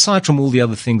 aside from all the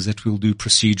other things that we'll do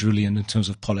procedurally and in terms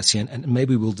of policy, and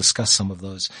maybe we'll discuss some of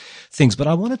those things. But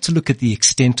I wanted to look at the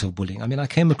extent of bullying. I mean, I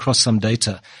came across some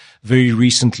data very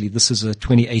recently. This is a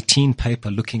 2018 paper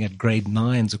looking at grade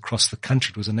 9s across the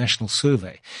country. It was a national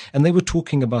survey, and they were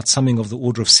talking about something of the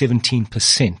order of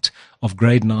 17% of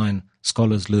grade 9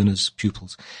 scholars, learners,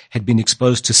 pupils had been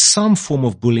exposed to some form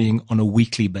of bullying on a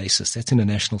weekly basis. That's in a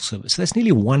national survey. So that's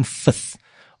nearly 1/5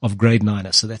 of grade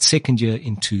 9ers. So that's second year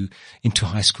into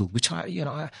high school, which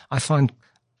I find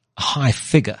a high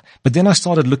figure. But then I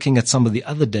started looking at some of the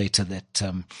other data that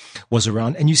was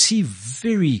around, and you see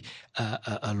very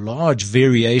large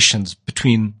variations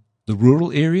between the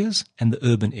rural areas and the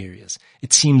urban areas.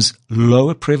 It seems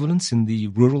lower prevalence in the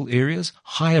rural areas,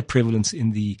 higher prevalence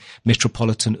in the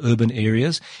metropolitan urban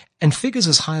areas, and figures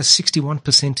as high as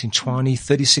 61% in Tshwane,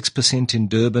 36% in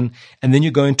Durban, and then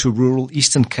you go into rural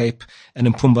Eastern Cape and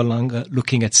in Mpumalanga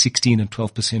looking at 16 and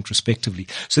 12% respectively.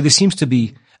 So there seems to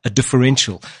be a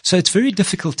differential. So it's very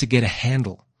difficult to get a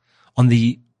handle on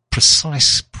the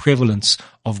precise prevalence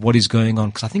of what is going on,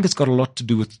 because I think it's got a lot to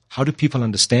do with how do people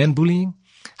understand bullying?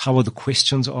 How are the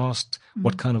questions asked?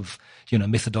 What kind of,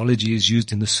 methodology is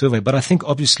used in the survey? But I think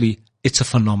obviously it's a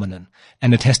phenomenon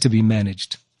and it has to be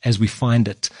managed as we find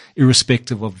it,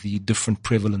 irrespective of the different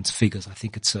prevalence figures. I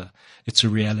think it's a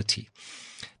reality.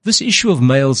 This issue of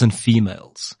males and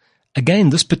females,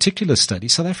 again, this particular study,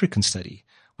 South African study,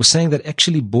 was saying that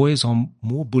actually boys are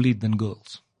more bullied than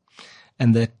girls.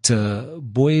 And that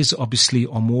boys obviously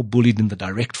are more bullied in the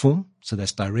direct form, so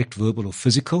that's direct, verbal or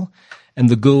physical, and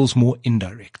the girls more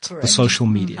indirect, correct. The social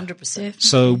media. 100%.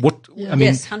 So what, I mean.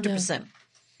 Yes, 100%.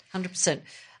 100%.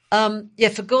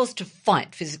 For girls to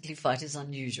physically fight is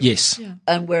unusual. Yes. Yeah.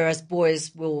 And whereas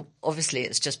boys will, obviously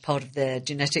it's just part of their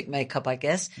genetic makeup, I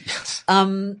guess. Yes.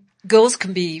 Girls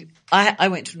can be, I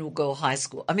went to an all-girl high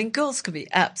school. I mean, girls can be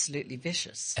absolutely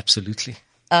vicious. Absolutely.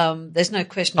 There's no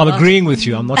question I'm about agreeing with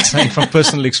you. I'm not saying from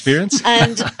personal experience.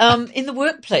 And in the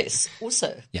workplace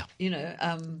also. Yeah.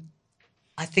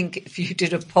 I think if you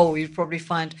did a poll, you'd probably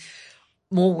find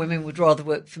more women would rather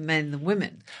work for men than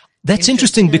women. That's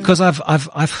interesting because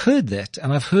I've heard that,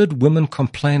 and I've heard women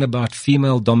complain about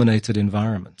female-dominated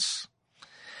environments.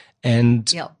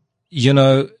 And,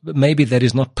 maybe that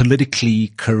is not politically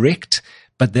correct,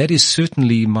 but that is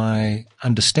certainly my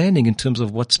understanding in terms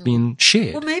of what's been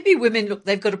shared. Well, maybe women,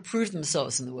 they've got to prove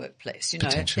themselves in the workplace.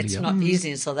 It's yeah. not easy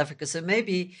in South Africa. So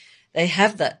maybe they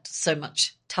have that so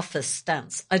much tougher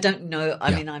stance. I don't know.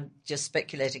 I mean, I'm just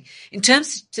speculating. In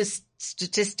terms of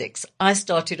statistics, I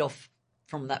started off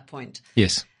from that point.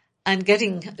 Yes. And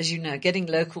getting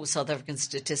local South African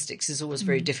statistics is always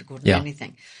very difficult in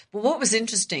anything. But what was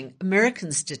interesting,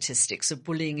 American statistics of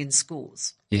bullying in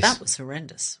schools, that was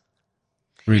horrendous.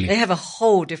 Really? They have a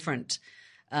whole different,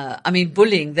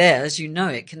 bullying there, as you know,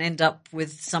 it can end up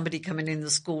with somebody coming in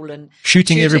the school and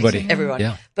shooting everybody. Everyone.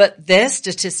 Yeah. But their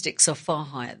statistics are far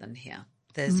higher than here.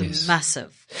 There's a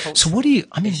massive culture. So what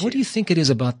do you think it is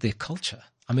about their culture?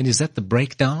 I mean, is that the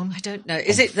breakdown? I don't know.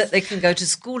 Is it that they can go to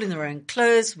school in their own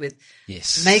clothes with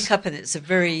makeup and it's a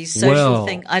very social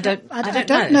thing? I don't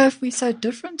know if we're so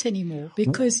different anymore,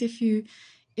 because if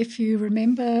you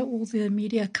remember all the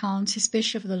media accounts,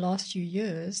 especially over the last few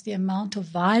years, the amount of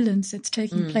violence that's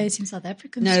taking place in South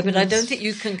African schools. No, but I don't think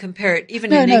you can compare it.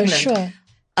 Even in England, sure.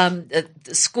 The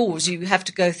schools, you have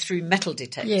to go through metal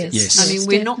detectors. Yes. I mean,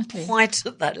 we're not quite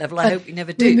at that level. I hope we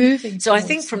never do. We're moving so I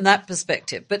think from that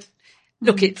perspective, but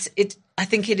look, I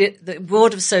think the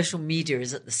world of social media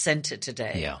is at the center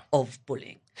today of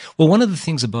bullying. Well, one of the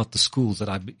things about the schools that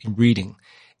I've been reading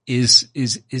is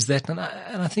that, and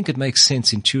I think it makes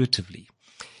sense intuitively.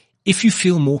 If you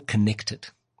feel more connected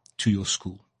to your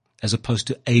school as opposed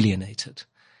to alienated,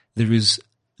 there is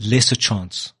lesser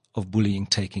chance of bullying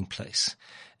taking place.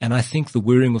 And I think the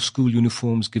wearing of school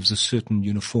uniforms gives a certain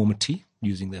uniformity,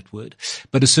 using that word,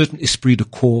 but a certain esprit de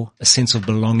corps, a sense of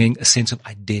belonging, a sense of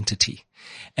identity.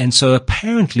 And so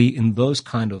apparently in those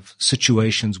kind of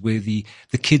situations where the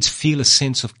kids feel a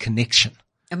sense of connection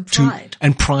and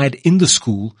pride in the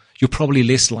school, you're probably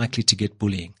less likely to get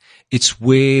bullying. It's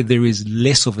where there is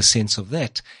less of a sense of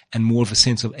that and more of a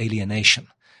sense of alienation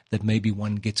that maybe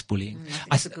one gets bullying.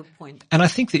 That's a good point. And I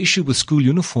think the issue with school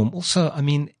uniform also, I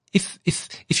mean,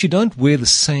 if you don't wear the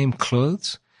same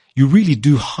clothes, you really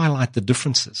do highlight the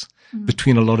differences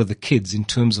between a lot of the kids in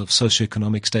terms of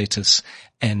socioeconomic status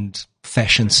and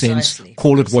fashion sense,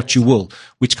 call it what you will,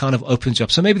 which kind of opens you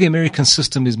up. So maybe the American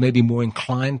system is maybe more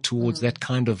inclined towards that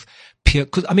kind of peer,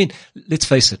 because I mean, let's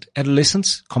face it,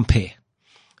 adolescents compare.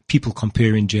 people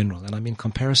compare in general. And I mean,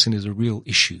 comparison is a real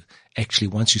issue, actually,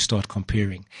 once you start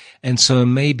comparing. And so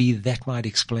maybe that might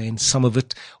explain some of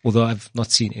it, although I've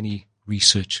not seen any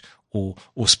research or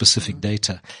specific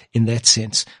data in that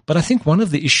sense. But I think one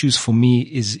of the issues for me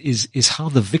is how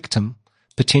the victim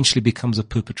potentially becomes a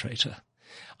perpetrator.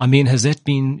 I mean, has that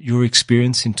been your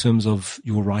experience in terms of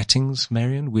your writings,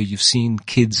 Marion, where you've seen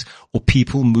kids or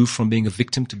people move from being a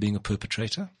victim to being a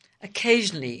perpetrator?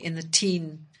 Occasionally in the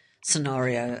teen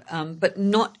scenario, but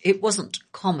it wasn't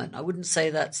common. I wouldn't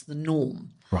say that's the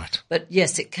norm. Right. But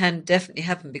yes, it can definitely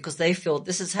happen because they feel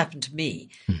this has happened to me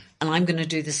and I'm going to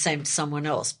do the same to someone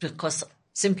else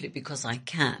simply because I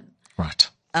can. Right.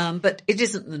 But it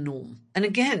isn't the norm. And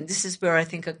again, this is where I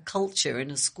think a culture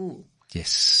in a school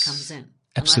comes in.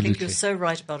 Absolutely. And I think you're so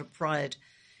right about a pride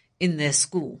in their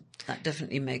school. That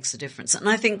definitely makes a difference. And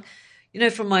I think,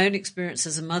 from my own experience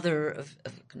as a mother of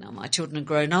now my children are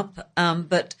grown up,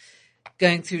 but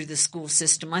going through the school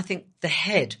system, I think the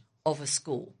head of a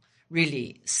school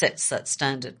really sets that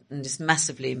standard and is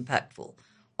massively impactful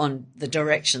on the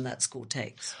direction that school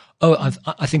takes. Oh,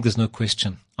 I think there's no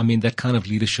question. I mean, that kind of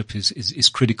leadership is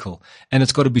critical, and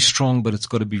it's got to be strong, but it's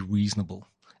got to be reasonable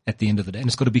at the end of the day, and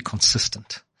it's got to be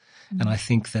consistent. And I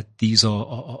think that these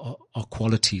are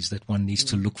qualities that one needs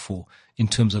to look for in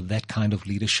terms of that kind of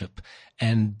leadership.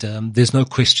 And there's no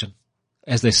question,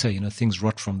 as they say, things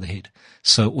rot from the head.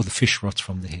 Or the fish rots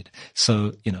from the head.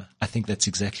 So, I think that's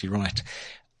exactly right.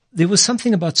 There was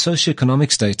something about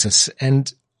socioeconomic status,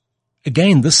 and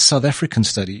again, this South African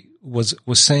study was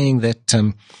saying that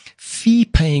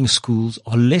fee-paying schools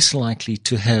are less likely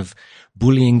to have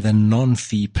bullying than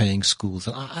non-fee-paying schools.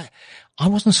 And I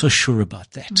wasn't so sure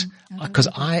about that because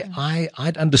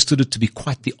I'd understood it to be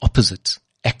quite the opposite,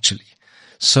 actually.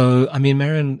 So, I mean,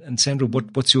 Marion and Sandra,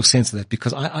 what's your sense of that?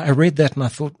 Because I read that and I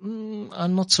thought,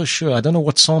 I'm not so sure. I don't know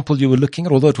what sample you were looking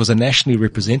at, although it was a nationally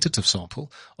representative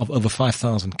sample of over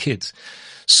 5,000 kids.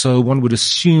 So one would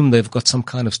assume they've got some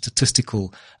kind of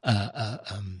statistical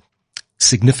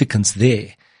significance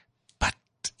there. But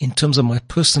in terms of my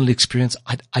personal experience,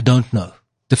 I don't know.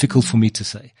 Difficult for me to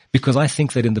say, because I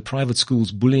think that in the private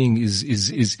schools, bullying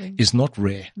is not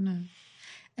rare. No.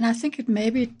 And I think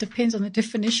it depends on the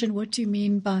definition. What do you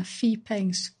mean by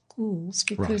fee-paying schools?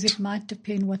 Because it might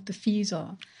depend what the fees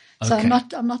are. So I'm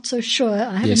not so sure.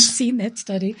 I haven't seen that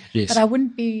study, but I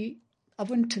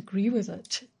wouldn't agree with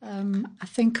it. I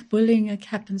think bullying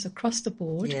happens across the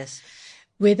board. Yes.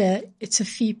 Whether it's a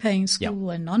fee-paying school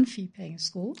or a non-fee-paying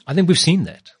school. I think we've seen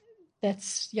that.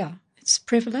 It's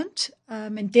prevalent,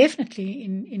 and definitely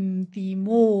in the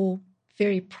more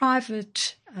very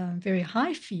private, very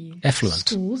high fee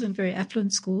schools and very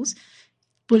affluent schools,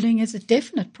 bullying is a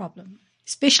definite problem,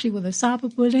 especially with the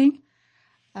cyberbullying,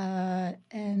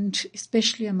 and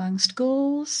especially amongst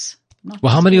girls.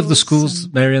 Well, how many of the schools,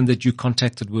 Marion, that you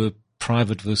contacted were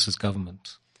private versus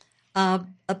government?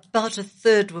 About a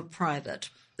third were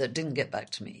private that didn't get back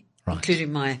to me,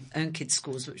 including my own kids'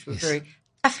 schools, which were very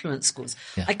affluent schools.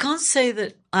 Yeah. I can't say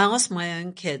that I asked my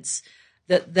own kids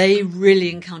that they really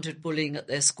encountered bullying at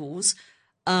their schools.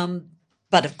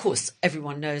 But of course,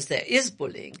 everyone knows there is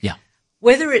bullying. Yeah.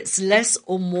 Whether it's less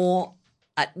or more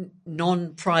at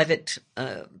non-private,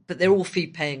 but they're all fee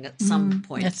paying at some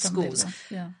point at schools.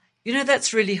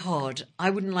 That's really hard.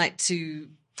 I wouldn't like to.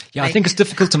 Yeah, I think it's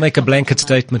difficult to make a blanket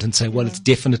statement and say, well, it's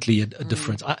definitely a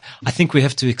difference. I think we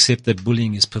have to accept that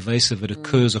bullying is pervasive. It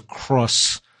occurs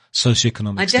across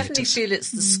socioeconomic I definitely status. feel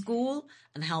it's the school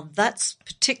and how that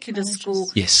particular school,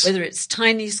 yes, whether it's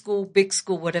tiny school, big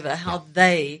school, whatever, how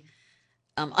they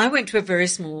I went to a very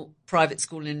small private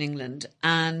school in England,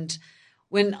 and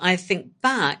when I think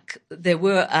back, there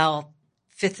were our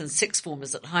 5th and 6th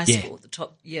formers at high school, the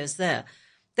top years there.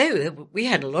 We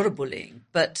had a lot of bullying,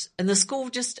 and the school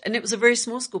and it was a very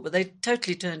small school, but they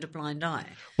totally turned a blind eye.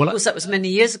 Well, of course, that was many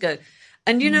years ago.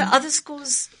 And, other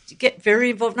schools get very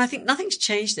involved, and I think nothing's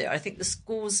changed there. I think the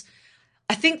schools,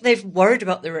 they've worried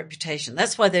about their reputation.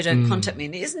 That's why they don't contact me.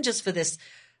 And it isn't just for this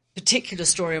particular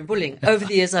story on bullying. Over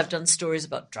the years, I've done stories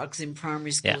about drugs in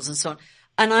primary schools and so on.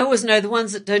 And I always know the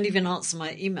ones that don't even answer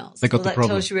my emails. They got the that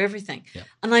problem. Tells you everything. Yeah.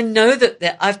 And I know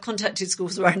that I've contacted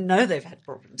schools where I know they've had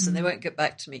problems and they won't get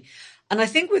back to me. And I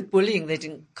think with bullying, they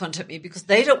didn't contact me because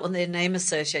they don't want their name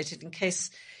associated in case,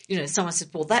 someone said,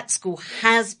 well, that school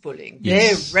has bullying,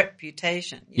 their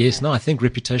reputation. I think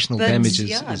reputational damage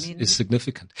is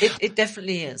significant. It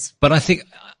definitely is. But I think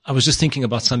I was just thinking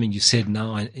about something you said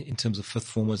now in terms of 5th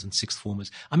formers and 6th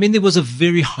formers. I mean, there was a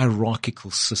very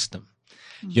hierarchical system.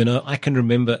 I can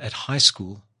remember at high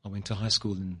school, I went to high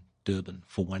school in Durban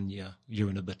for 1 year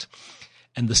and a bit.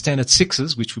 And the standard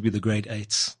 6s, which would be the grade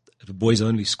 8s at a boys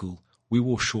only school, we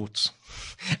wore shorts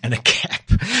and a cap.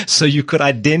 So you could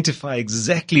identify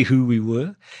exactly who we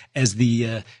were as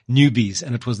the newbies.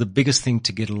 And it was the biggest thing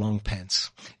to get long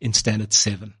pants in Standard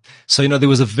 7. So, there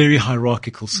was a very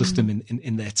hierarchical system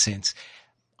in that sense.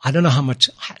 I don't know how much,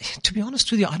 to be honest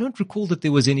with you, I don't recall that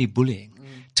there was any bullying,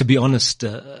 to be honest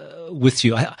with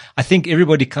you. I think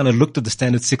everybody kind of looked at the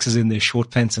Standard 6s in their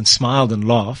short pants and smiled and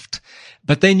laughed,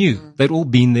 but they knew they'd all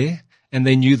been there. And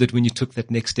they knew that when you took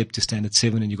that next step to Standard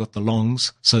 7 and you got the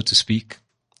longs, so to speak,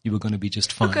 you were going to be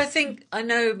just fine. Look, I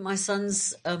know my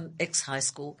son's ex-high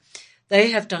school.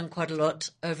 They have done quite a lot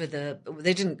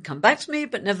they didn't come back to me,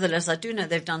 but nevertheless, I do know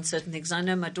they've done certain things. I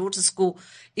know my daughter's school,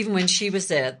 even when she was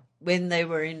there, when they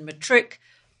were in matric,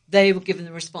 they were given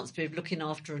the responsibility of looking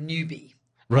after a newbie.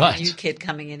 Right. A new kid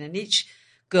coming in, and each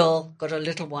girl got a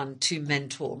little one to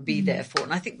mentor and be there for.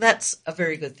 And I think that's a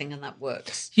very good thing, and that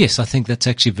works. Yes, I think that's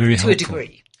actually very helpful. To a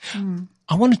degree.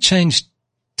 I want to change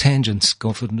tangents,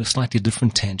 go for a slightly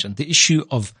different tangent, the issue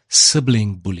of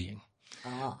sibling bullying.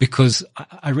 Because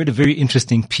I read a very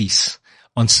interesting piece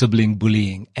on sibling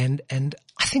bullying, and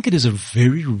I think it is a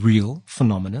very real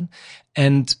phenomenon.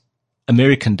 And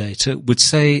American data would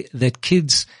say that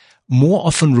kids more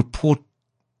often report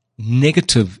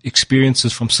negative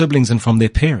experiences from siblings and from their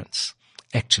parents,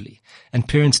 actually. And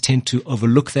parents tend to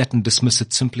overlook that and dismiss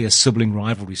it simply as sibling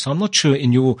rivalry. So I'm not sure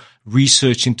in your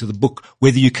research into the book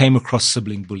whether you came across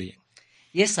sibling bullying.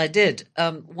 Yes, I did.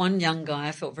 One young guy,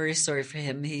 I felt very sorry for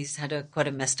him. He's had quite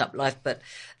a messed up life, but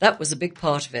that was a big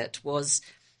part of it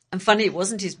and funny, it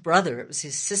wasn't his brother, it was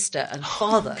his sister and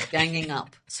father ganging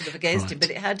up sort of against him. But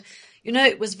it had,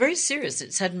 it was very serious.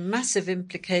 It's had massive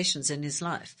implications in his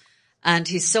life and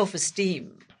his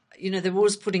self-esteem. They were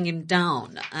always putting him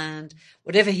down, and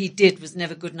whatever he did was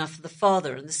never good enough for the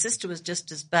father, and the sister was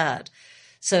just as bad.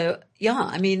 So,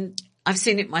 I've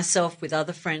seen it myself with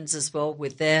other friends as well,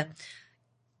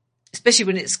 especially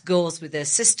when it's girls with their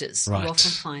sisters. Right. You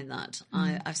often find that.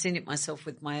 I've seen it myself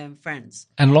with my own friends.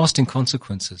 And lasting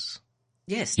consequences.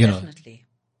 Yes, definitely.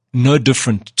 No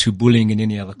different to bullying in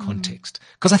any other context.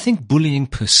 Because I think bullying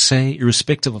per se,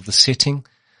 irrespective of the setting,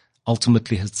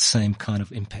 ultimately has the same kind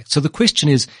of impact. So the question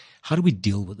is, how do we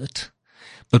deal with it?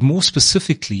 But more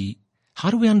specifically,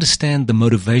 how do we understand the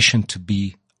motivation to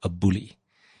be a bully?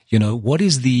 What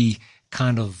is the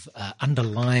kind of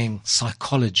underlying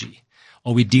psychology?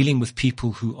 Are we dealing with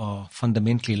people who are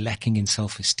fundamentally lacking in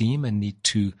self-esteem and need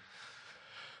to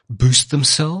boost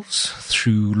themselves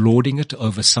through lording it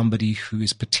over somebody who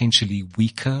is potentially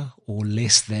weaker or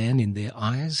less than in their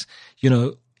eyes?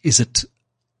 Is it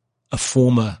a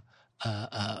former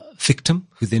victim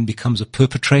who then becomes a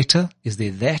perpetrator? Is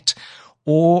there that?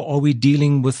 Or are we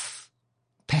dealing with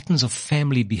patterns of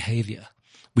family behavior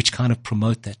which kind of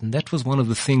promote that? And that was one of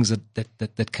the things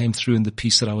that came through in the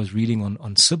piece that I was reading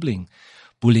on sibling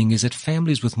bullying, is that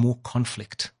families with more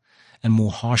conflict and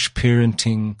more harsh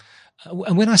parenting,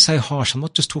 and when I say harsh, I'm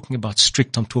not just talking about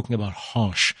strict, I'm talking about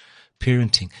harsh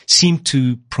parenting, seem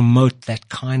to promote that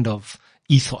kind of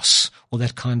ethos or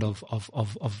that kind of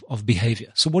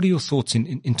behavior. So what are your thoughts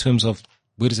in terms of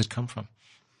where does it come from?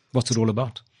 What's it all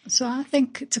about? So I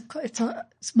think it's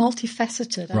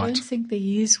multifaceted. I don't think there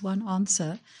is one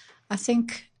answer. I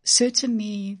think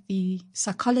certainly the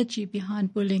psychology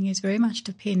behind bullying is very much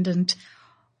dependent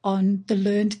on the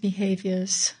learned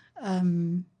behaviors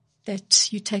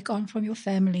that you take on from your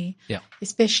family,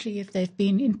 especially if they've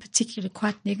been in particular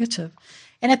quite negative.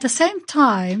 And at the same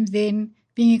time, then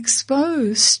being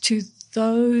exposed to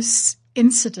those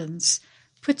incidents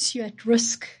puts you at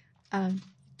risk.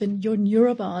 Then your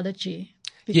neurobiology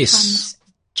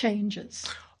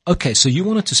changes. Okay, so you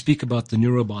wanted to speak about the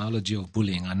neurobiology of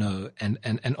bullying, I know.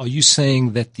 And are you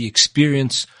saying that the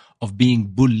experience of being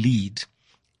bullied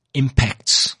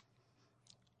impacts?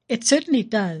 It certainly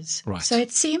does. Right. So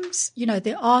it seems,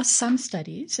 there are some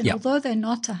studies, and although they're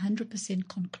not 100%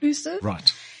 conclusive,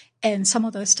 right, and some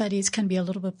of those studies can be a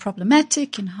little bit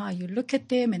problematic in how you look at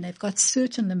them, and they've got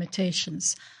certain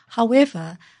limitations.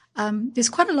 However, there's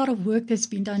quite a lot of work that's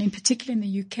been done, in particular in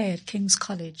the UK at King's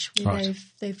College, where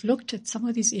they've looked at some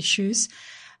of these issues.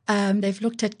 They've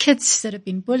looked at kids that have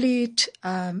been bullied,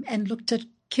 and looked at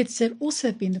kids that also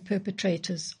have been the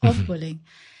perpetrators of bullying.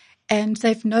 And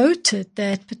they've noted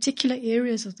that particular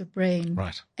areas of the brain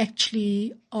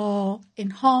actually are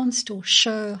enhanced or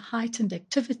show heightened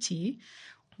activity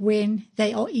when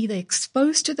they are either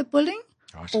exposed to the bullying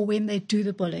or when they do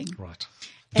the bullying. Right.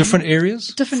 Different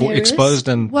areas for exposed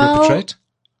and perpetrate?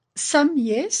 Some,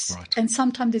 yes. Right. And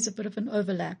sometimes there's a bit of an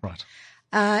overlap.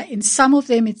 Right. In some of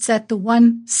them, it's that the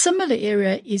one similar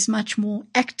area is much more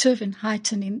active and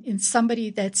heightened in somebody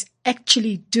that's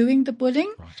actually doing the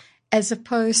bullying. Right. as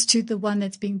opposed to the one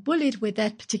that's being bullied, where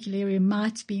that particular area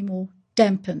might be more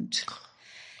dampened.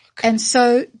 Okay. And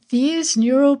so these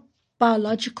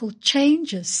neurobiological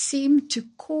changes seem to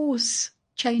cause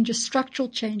changes, structural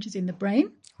changes in the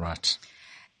brain. Right.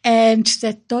 And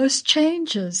that those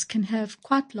changes can have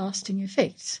quite lasting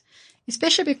effects,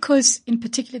 especially because, in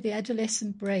particular, the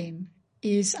adolescent brain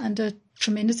is under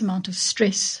tremendous amount of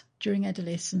stress during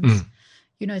adolescence.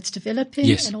 You know, it's developing,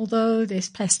 yes. And although there's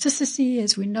plasticity,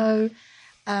 as we know,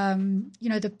 you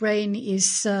know, the brain is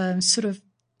sort of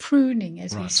pruning,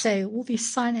 as right. we say. All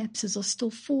these synapses are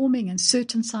still forming, and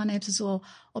certain synapses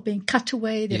are being cut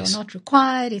away that yes. are not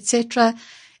required, etc.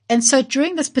 And so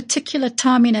during this particular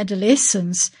time in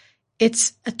adolescence,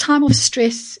 it's a time of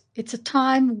stress. It's a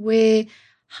time where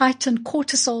heightened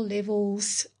cortisol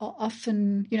levels are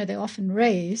often, you know, they're often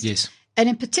raised. Yes. And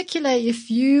in particular,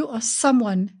 if you are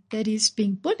someone that is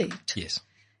being bullied, yes,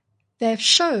 they've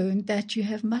shown that you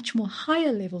have much more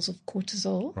higher levels of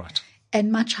cortisol, right,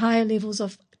 and much higher levels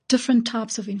of different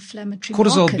types of inflammatory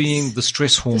cortisol markers. Being the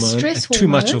stress hormone, too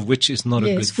much of which is not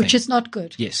yes, a good thing. Which is not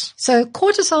good. Yes. So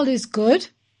cortisol is good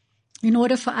in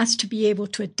order for us to be able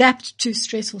to adapt to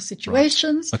stressful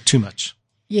situations. Right. But too much.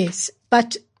 Yes.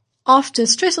 But after a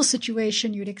stressful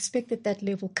situation, you'd expect that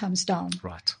level comes down.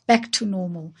 Right. Back to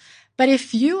normal. But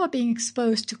if you are being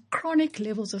exposed to chronic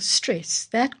levels of stress,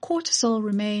 that cortisol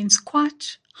remains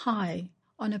quite high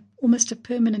on almost a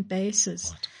permanent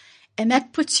basis. Right. And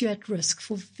that puts you at risk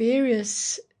for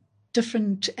various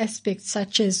different aspects,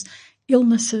 such as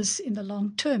illnesses in the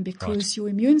long term, because right. your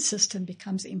immune system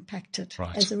becomes impacted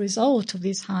right. as a result of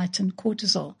this heightened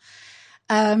cortisol.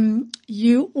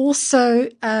 You also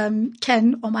are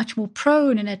much more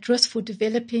prone and at risk for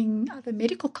developing other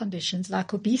medical conditions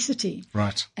like obesity,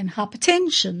 right, and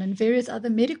hypertension and various other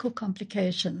medical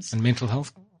complications. And mental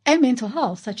health? And mental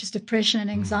health, such as depression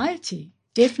and anxiety,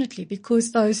 definitely,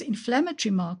 because those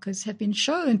inflammatory markers have been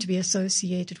shown to be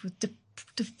associated with the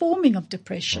forming of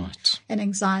depression right. and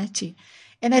anxiety.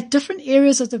 And at different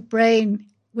areas of the brain,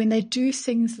 when they do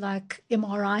things like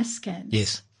MRI scans,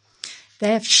 yes,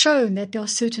 they have shown that there are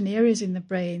certain areas in the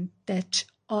brain that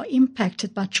are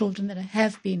impacted by children that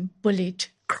have been bullied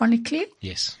chronically.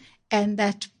 Yes. And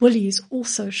that bullies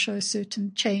also show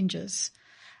certain changes.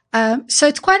 So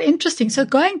it's quite interesting. So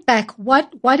going back,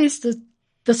 what is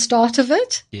the start of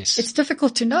it? Yes. It's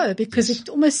difficult to know because yes. it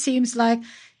almost seems like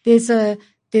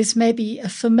there's maybe a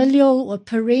familial or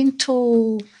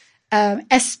parental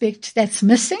aspect that's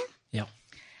missing. Yeah.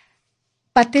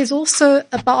 But there's also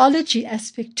a biology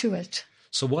aspect to it.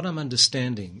 So what I'm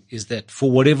understanding is that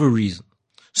for whatever reason,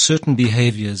 certain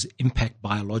behaviors impact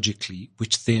biologically,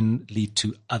 which then lead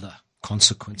to other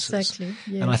consequences. Exactly.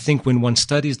 Yes. And I think when one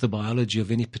studies the biology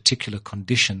of any particular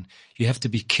condition, you have to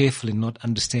be careful in not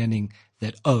understanding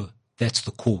that, oh, that's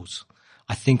the cause.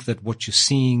 I think that what you're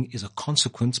seeing is a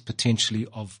consequence potentially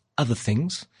of other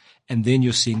things, and then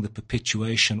you're seeing the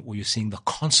perpetuation or you're seeing the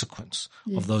consequence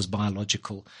yes. of those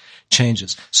biological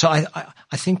changes. So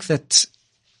I think that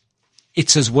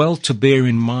it's as well to bear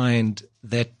in mind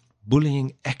that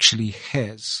bullying actually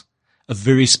has a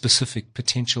very specific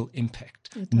potential impact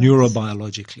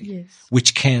neurobiologically, yes.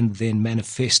 which can then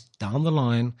manifest down the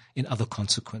line in other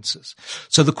consequences.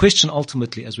 So the question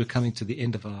ultimately, as we're coming to the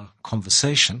end of our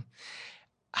conversation,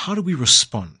 how do we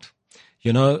respond?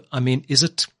 You know, I mean, is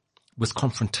it with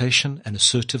confrontation and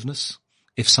assertiveness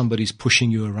if somebody's pushing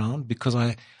you around? Because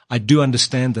I do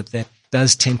understand that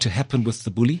does tend to happen with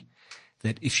the bully,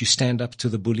 that if you stand up to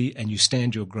the bully and you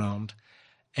stand your ground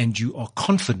and you are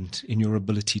confident in your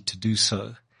ability to do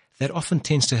so, that often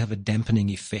tends to have a dampening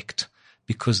effect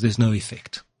because there's no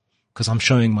effect. Because I'm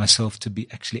showing myself to be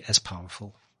actually as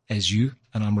powerful as you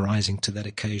and I'm rising to that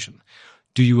occasion.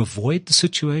 Do you avoid the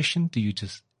situation? Do you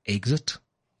just exit,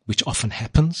 which often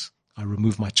happens? I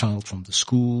remove my child from the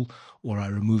school or I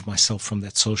remove myself from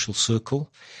that social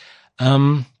circle.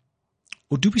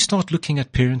 Or do we start looking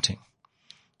at parenting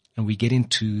and we get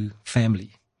into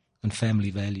family and family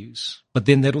values? But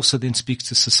then that also then speaks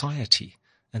to society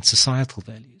and societal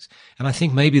values. And I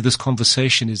think maybe this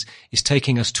conversation is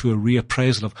taking us to a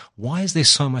reappraisal of why is there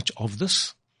so much of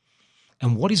this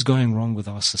and what is going wrong with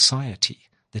our society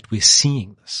that we're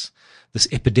seeing this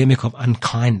epidemic of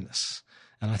unkindness.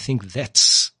 And I think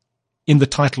that's in the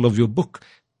title of your book,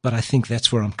 but I think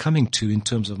that's where I'm coming to in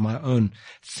terms of my own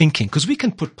thinking. Because we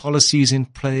can put policies in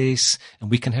place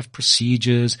and we can have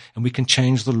procedures and we can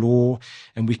change the law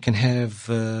and we can have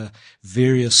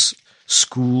various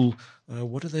school,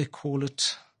 what do they call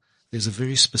it? There's a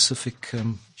very specific,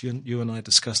 you and I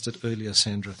discussed it earlier,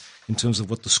 Sandra, in terms of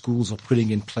what the schools are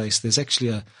putting in place. There's actually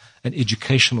an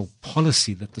educational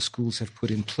policy that the schools have put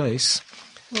in place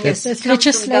Yes, there's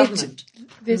legislative.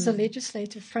 There's a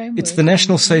legislative framework. It's the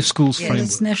National Safe Schools Framework.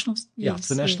 It's national. It's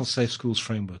the National Safe Schools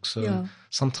Framework. So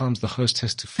sometimes the host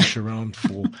has to fish around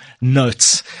for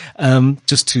notes,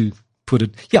 just to put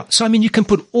it. Yeah. So, I mean, you can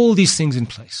put all these things in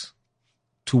place.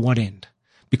 To what end?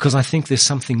 Because I think there's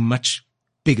something much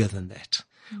bigger than that.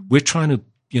 We're trying to,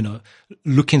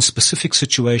 look in specific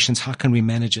situations. How can we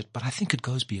manage it? But I think it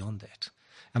goes beyond that.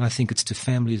 And I think it's to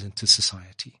families and to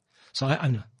society. So I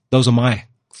know those are my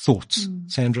thoughts.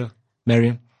 Sandra,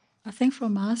 Marion? I think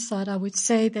from our side, I would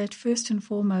say that first and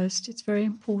foremost, it's very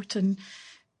important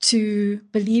to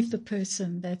believe the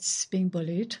person that's being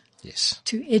bullied. Yes.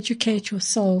 To educate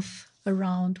yourself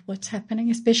around what's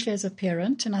happening, especially as a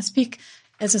parent. And I speak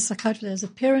as a psychiatrist, as a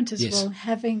parent as well,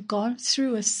 having gone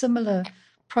through a similar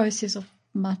process of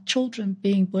my children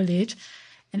being bullied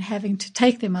and having to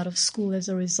take them out of school as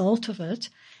a result of it.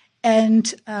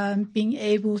 And being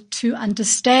able to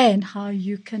understand how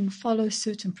you can follow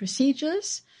certain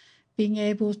procedures, being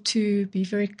able to be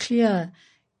very clear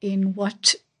in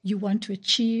what you want to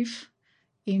achieve,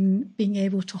 in being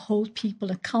able to hold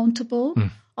people accountable,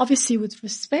 obviously with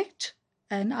respect.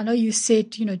 And I know you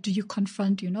said, do you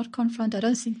confront, do you not confront? I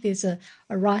don't think there's a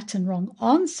right and wrong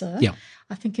answer. Yeah.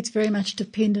 I think it's very much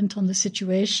dependent on the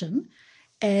situation.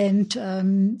 And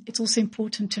it's also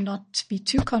important to not be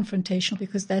too confrontational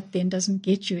because that then doesn't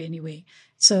get you anywhere.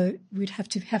 So we'd have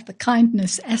to have the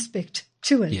kindness aspect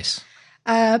to it. Yes.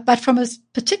 But from a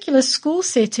particular school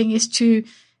setting is to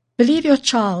believe your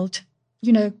child,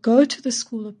 go to the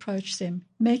school, approach them,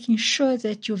 making sure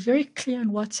that you're very clear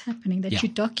on what's happening, that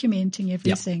you're documenting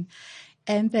everything,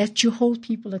 and that you hold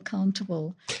people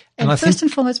accountable. And first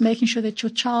and foremost, making sure that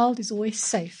your child is always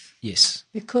safe. Yes.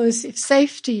 Because if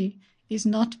safety is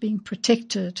not being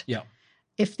protected,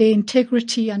 if their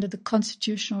integrity under the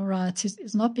constitutional rights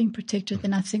is not being protected,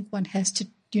 then I think one has to,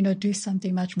 do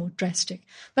something much more drastic.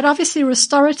 But obviously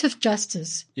restorative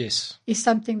justice is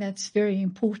something that's very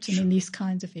important in these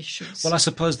kinds of issues. Well, I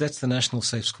suppose that's the National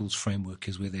Safe Schools Framework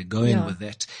is where they're going with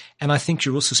that. And I think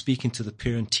you're also speaking to the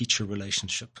parent-teacher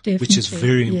relationship, which is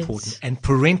very important, and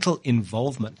parental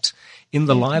involvement in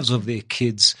the lives of their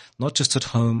kids, not just at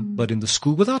home, but in the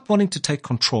school, without wanting to take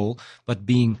control, but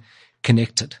being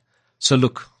connected. So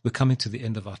look, we're coming to the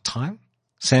end of our time.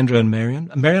 Sandra and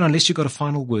Marion. Marion, unless you've got a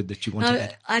final word that you want to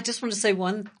add. I just want to say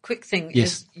one quick thing.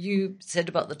 Yes. As you said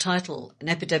about the title, An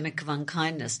Epidemic of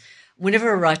Unkindness. Whenever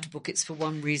I write a book, it's for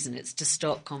one reason. It's to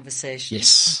start conversation.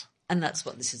 Yes. And that's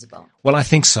what this is about. Well, I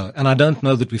think so. And I don't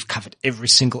know that we've covered every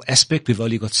single aspect. We've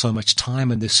only got so much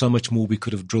time and there's so much more we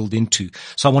could have drilled into.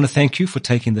 So I want to thank you for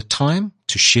taking the time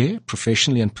to share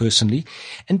professionally and personally.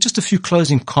 And just a few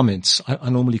closing comments.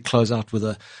 I normally close out with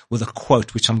a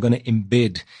quote, which I'm going to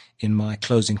embed in my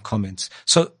closing comments.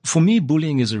 So for me,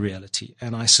 bullying is a reality.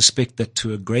 And I suspect that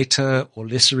to a greater or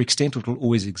lesser extent, it will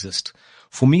always exist.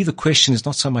 For me, the question is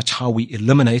not so much how we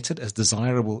eliminate it, as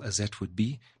desirable as that would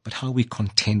be, but how we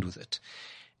contend with it.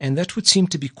 And that would seem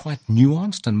to be quite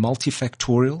nuanced and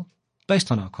multifactorial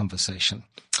based on our conversation.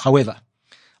 However,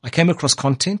 I came across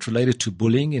content related to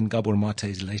bullying in Gabor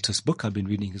Mate's latest book. I've been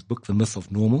reading his book, The Myth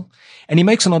of Normal. And he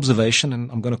makes an observation, and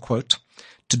I'm going to quote,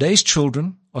 "Today's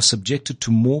children are subjected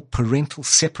to more parental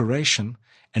separation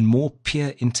and more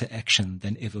peer interaction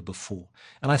than ever before."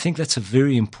 And I think that's a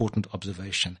very important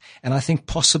observation. And I think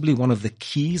possibly one of the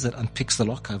keys that unpicks the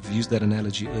lock, I've used that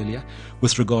analogy earlier,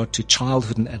 with regard to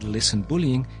childhood and adolescent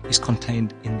bullying is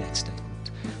contained in that statement.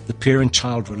 The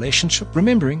parent-child relationship,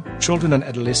 remembering children and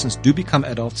adolescents do become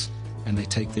adults and they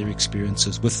take their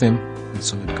experiences with them, and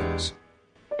so it goes.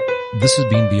 This has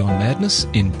been Beyond Madness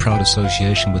in proud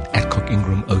association with Adcock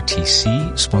Ingram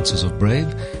OTC, sponsors of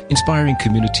Brave, inspiring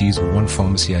communities one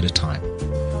pharmacy at a time.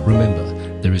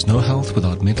 Remember, there is no health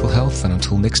without mental health, and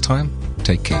until next time,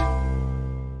 take care.